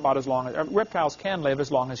reptiles live about as long as, reptiles can live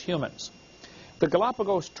as long as humans. The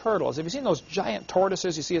Galapagos turtles, have you seen those giant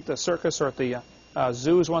tortoises you see at the circus or at the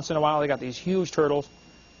zoos once in a while? They got these huge turtles.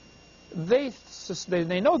 They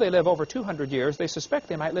know they live over 200 years. They suspect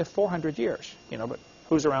they might live 400 years, you know, but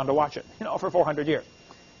who's around to watch it, you know, for 400 years?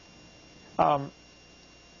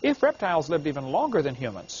 If reptiles lived even longer than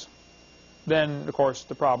humans, then, of course,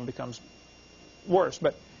 the problem becomes worse.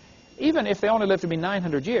 But even if they only live to be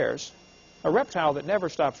 900 years, a reptile that never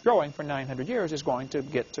stops growing for 900 years is going to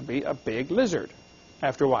get to be a big lizard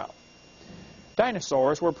after a while.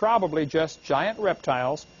 Dinosaurs were probably just giant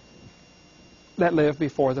reptiles that lived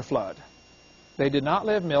before the flood. They did not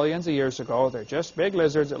live millions of years ago. They're just big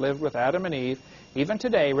lizards that lived with Adam and Eve. Even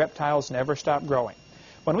today, reptiles never stop growing.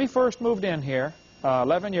 When we first moved in here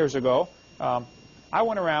 11 years ago, I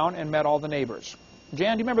went around and met all the neighbors.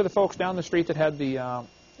 Jan, do you remember the folks down the street that had the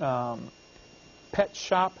pet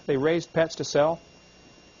shop? They raised pets to sell.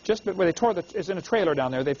 Just where they tore it's in a trailer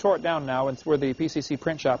down there. They've tore it down now. It's where the PCC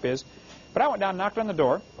print shop is. But I went down and knocked on the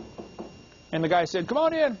door, and the guy said, "Come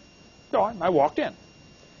on in." So I walked in.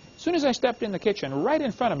 As soon as I stepped in the kitchen, right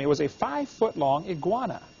in front of me was a 5-foot-long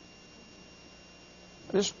iguana.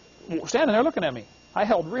 Just standing there looking at me. I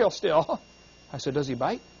held real still. I said, "Does he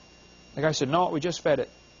bite?" The guy said, "No, we just fed it."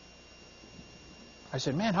 I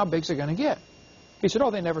said, "Man, how big's it going to get?" He said, "Oh,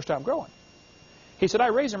 they never stop growing." He said, "I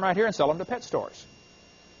raise them right here and sell them to pet stores."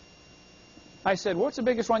 I said, "What's the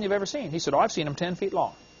biggest one you've ever seen?" He said, "Oh, I've seen them 10 feet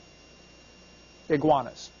long.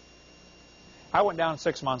 Iguanas." I went down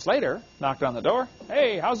 6 months later, knocked on the door.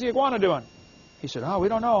 "Hey, how's the iguana doing?" He said, "Oh, we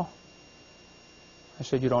don't know." I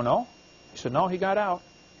said, "You don't know?" He said, "No, he got out."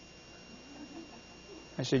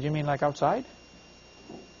 I said, "You mean like outside?"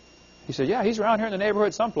 He said, "Yeah, he's around here in the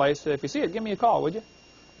neighborhood someplace. If you see it, give me a call, would you?"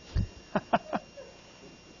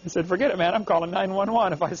 He said, "Forget it, man. I'm calling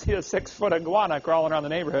 911 if I see a 6-foot iguana crawling around the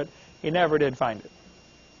neighborhood." He never did find it.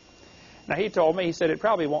 Now, he told me, he said it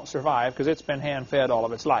probably won't survive because it's been hand-fed all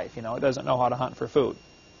of its life. You know, it doesn't know how to hunt for food.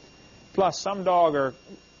 Plus, some dog or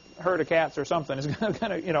herd of cats or something is going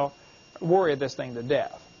to, you know, worry this thing to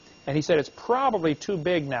death. And he said it's probably too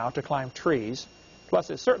big now to climb trees. Plus,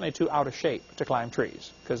 it's certainly too out of shape to climb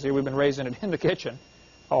trees because we've been raising it in the kitchen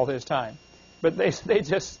all this time. But they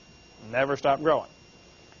just never stop growing.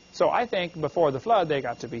 So I think before the flood, they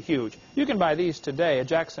got to be huge. You can buy these today, a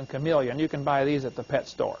Jackson chameleon. You can buy these at the pet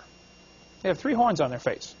store. They have 3 horns on their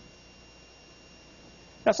face.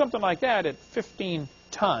 Now, something like that at 15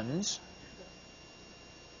 tons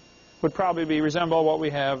would probably resemble what we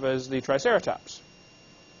have as the Triceratops.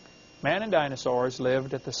 Man and dinosaurs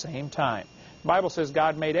lived at the same time. The Bible says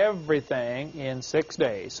God made everything in 6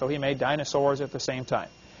 days, so he made dinosaurs at the same time.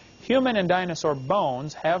 Human and dinosaur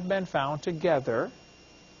bones have been found together,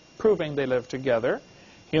 proving they lived together.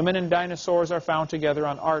 Human and dinosaurs are found together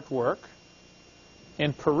on artwork.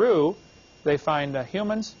 In Peru, they find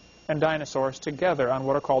humans and dinosaurs together on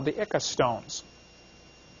what are called the Ica stones.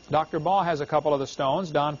 Dr. Baugh has a couple of the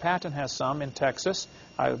stones. Don Patton has some in Texas,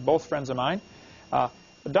 both friends of mine.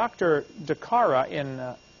 Dr. DeCara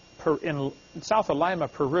in south of Lima,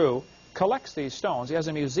 Peru, collects these stones. He has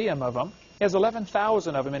a museum of them. He has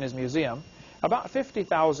 11,000 of them in his museum. About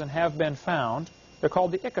 50,000 have been found. They're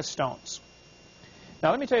called the Ica stones.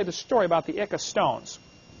 Now, let me tell you the story about the Ica stones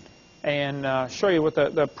and show you what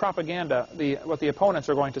the propaganda, what the opponents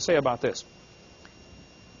are going to say about this.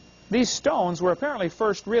 These stones were apparently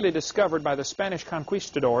first really discovered by the Spanish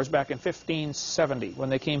conquistadors back in 1570. When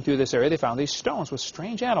they came through this area, they found these stones with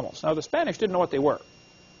strange animals. Now, the Spanish didn't know what they were.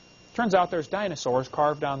 Turns out there's dinosaurs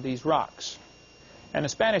carved on these rocks. And the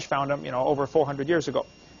Spanish found them, you know, over 400 years ago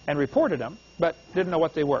and reported them, but didn't know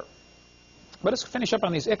what they were. But let's finish up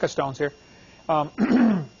on these Ica stones here.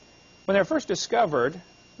 When they were first discovered,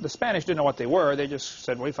 the Spanish didn't know what they were. They just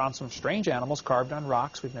said, we found some strange animals carved on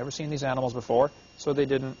rocks. We've never seen these animals before, so they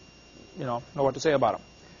didn't, you know what to say about them.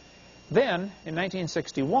 Then, in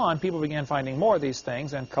 1961, people began finding more of these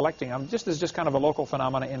things and collecting them, just as kind of a local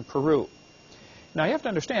phenomena in Peru. Now, you have to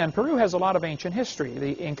understand, Peru has a lot of ancient history.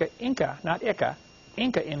 The Inca, not Ica,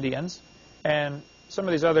 Inca Indians, and some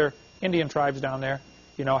of these other Indian tribes down there,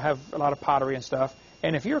 you know, have a lot of pottery and stuff.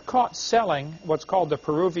 And if you're caught selling what's called the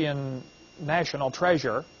Peruvian national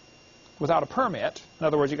treasure without a permit, in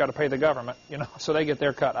other words, you got to pay the government, you know, so they get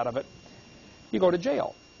their cut out of it, you go to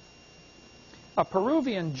jail. A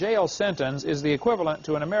Peruvian jail sentence is the equivalent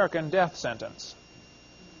to an American death sentence.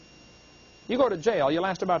 You go to jail, you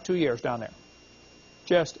last about 2 years down there.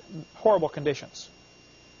 Just horrible conditions.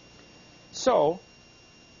 So,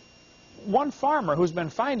 one farmer who's been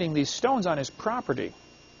finding these stones on his property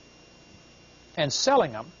and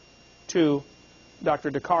selling them to Dr.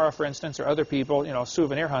 DeCara, for instance, or other people, you know,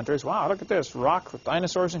 souvenir hunters. Wow, look at this rock with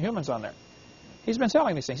dinosaurs and humans on there. He's been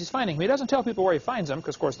selling these things. He's finding them. He doesn't tell people where he finds them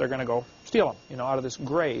because, of course, they're going to go steal them, you know, out of this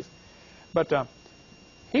grave. But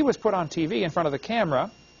he was put on TV in front of the camera,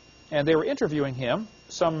 and they were interviewing him.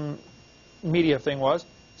 Some media thing was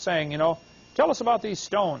saying, you know, tell us about these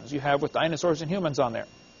stones you have with dinosaurs and humans on there.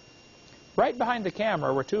 Right behind the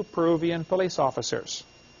camera were 2 Peruvian police officers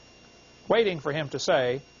waiting for him to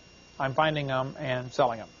say, I'm finding them and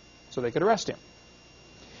selling them, so they could arrest him.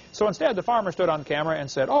 So instead, the farmer stood on camera and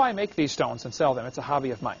said, oh, I make these stones and sell them. It's a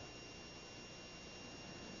hobby of mine.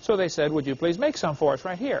 So they said, would you please make some for us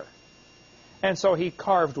right here? And so he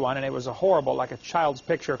carved one, and it was a horrible, like a child's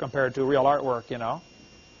picture compared to real artwork, you know.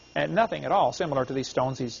 And nothing at all similar to these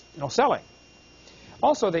stones he's selling.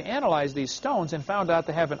 Also, they analyzed these stones and found out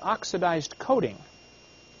they have an oxidized coating.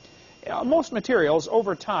 Most materials,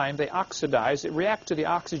 over time, they oxidize. They react to the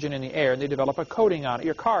oxygen in the air, and they develop a coating on it.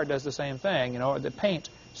 Your car does the same thing. You know, the paint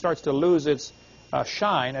starts to lose its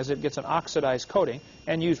shine as it gets an oxidized coating,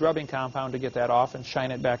 and use rubbing compound to get that off and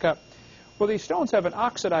shine it back up. Well, these stones have an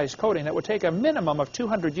oxidized coating that would take a minimum of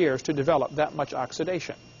 200 years to develop that much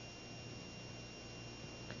oxidation.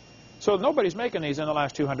 So nobody's making these in the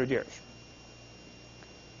last 200 years.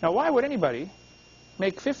 Now, why would anybody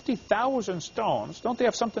make 50,000 stones? Don't they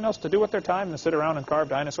have something else to do with their time than sit around and carve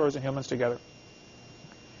dinosaurs and humans together?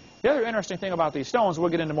 The other interesting thing about these stones, we'll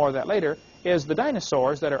get into more of that later, is the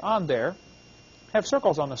dinosaurs that are on there have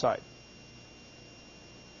circles on the side.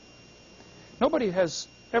 Nobody has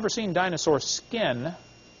ever seen dinosaur skin,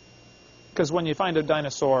 because when you find a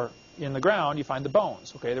dinosaur in the ground, you find the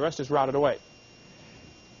bones. Okay, the rest is rotted away.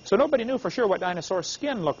 So nobody knew for sure what dinosaur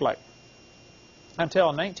skin looked like until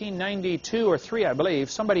 1992 or 3, I believe.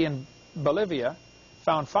 Somebody in Bolivia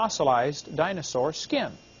found fossilized dinosaur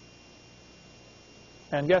skin.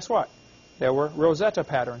 And guess what? There were Rosetta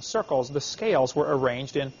patterns, circles. The scales were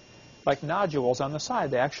arranged in like nodules on the side.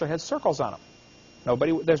 They actually had circles on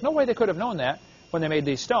them. There's no way they could have known that when they made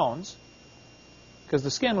these stones, because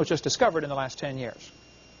the skin was just discovered in the last 10 years.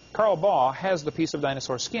 Carl Baugh has the piece of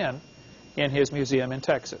dinosaur skin in his museum in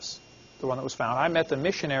Texas, the one that was found. I met the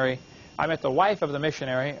missionary, I met the wife of the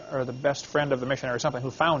missionary, or the best friend of the missionary or something,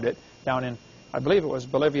 who found it down in, I believe it was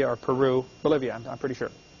Bolivia or Peru. Bolivia, I'm pretty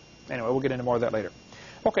sure. Anyway, we'll get into more of that later.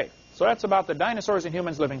 Okay, so that's about the dinosaurs and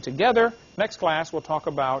humans living together. Next class, we'll talk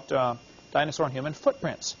about dinosaur and human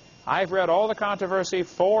footprints. I've read all the controversy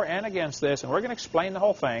for and against this, and we're going to explain the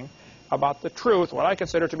whole thing about the truth, what I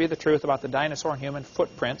consider to be the truth about the dinosaur and human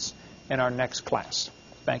footprints in our next class.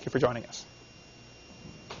 Thank you for joining us.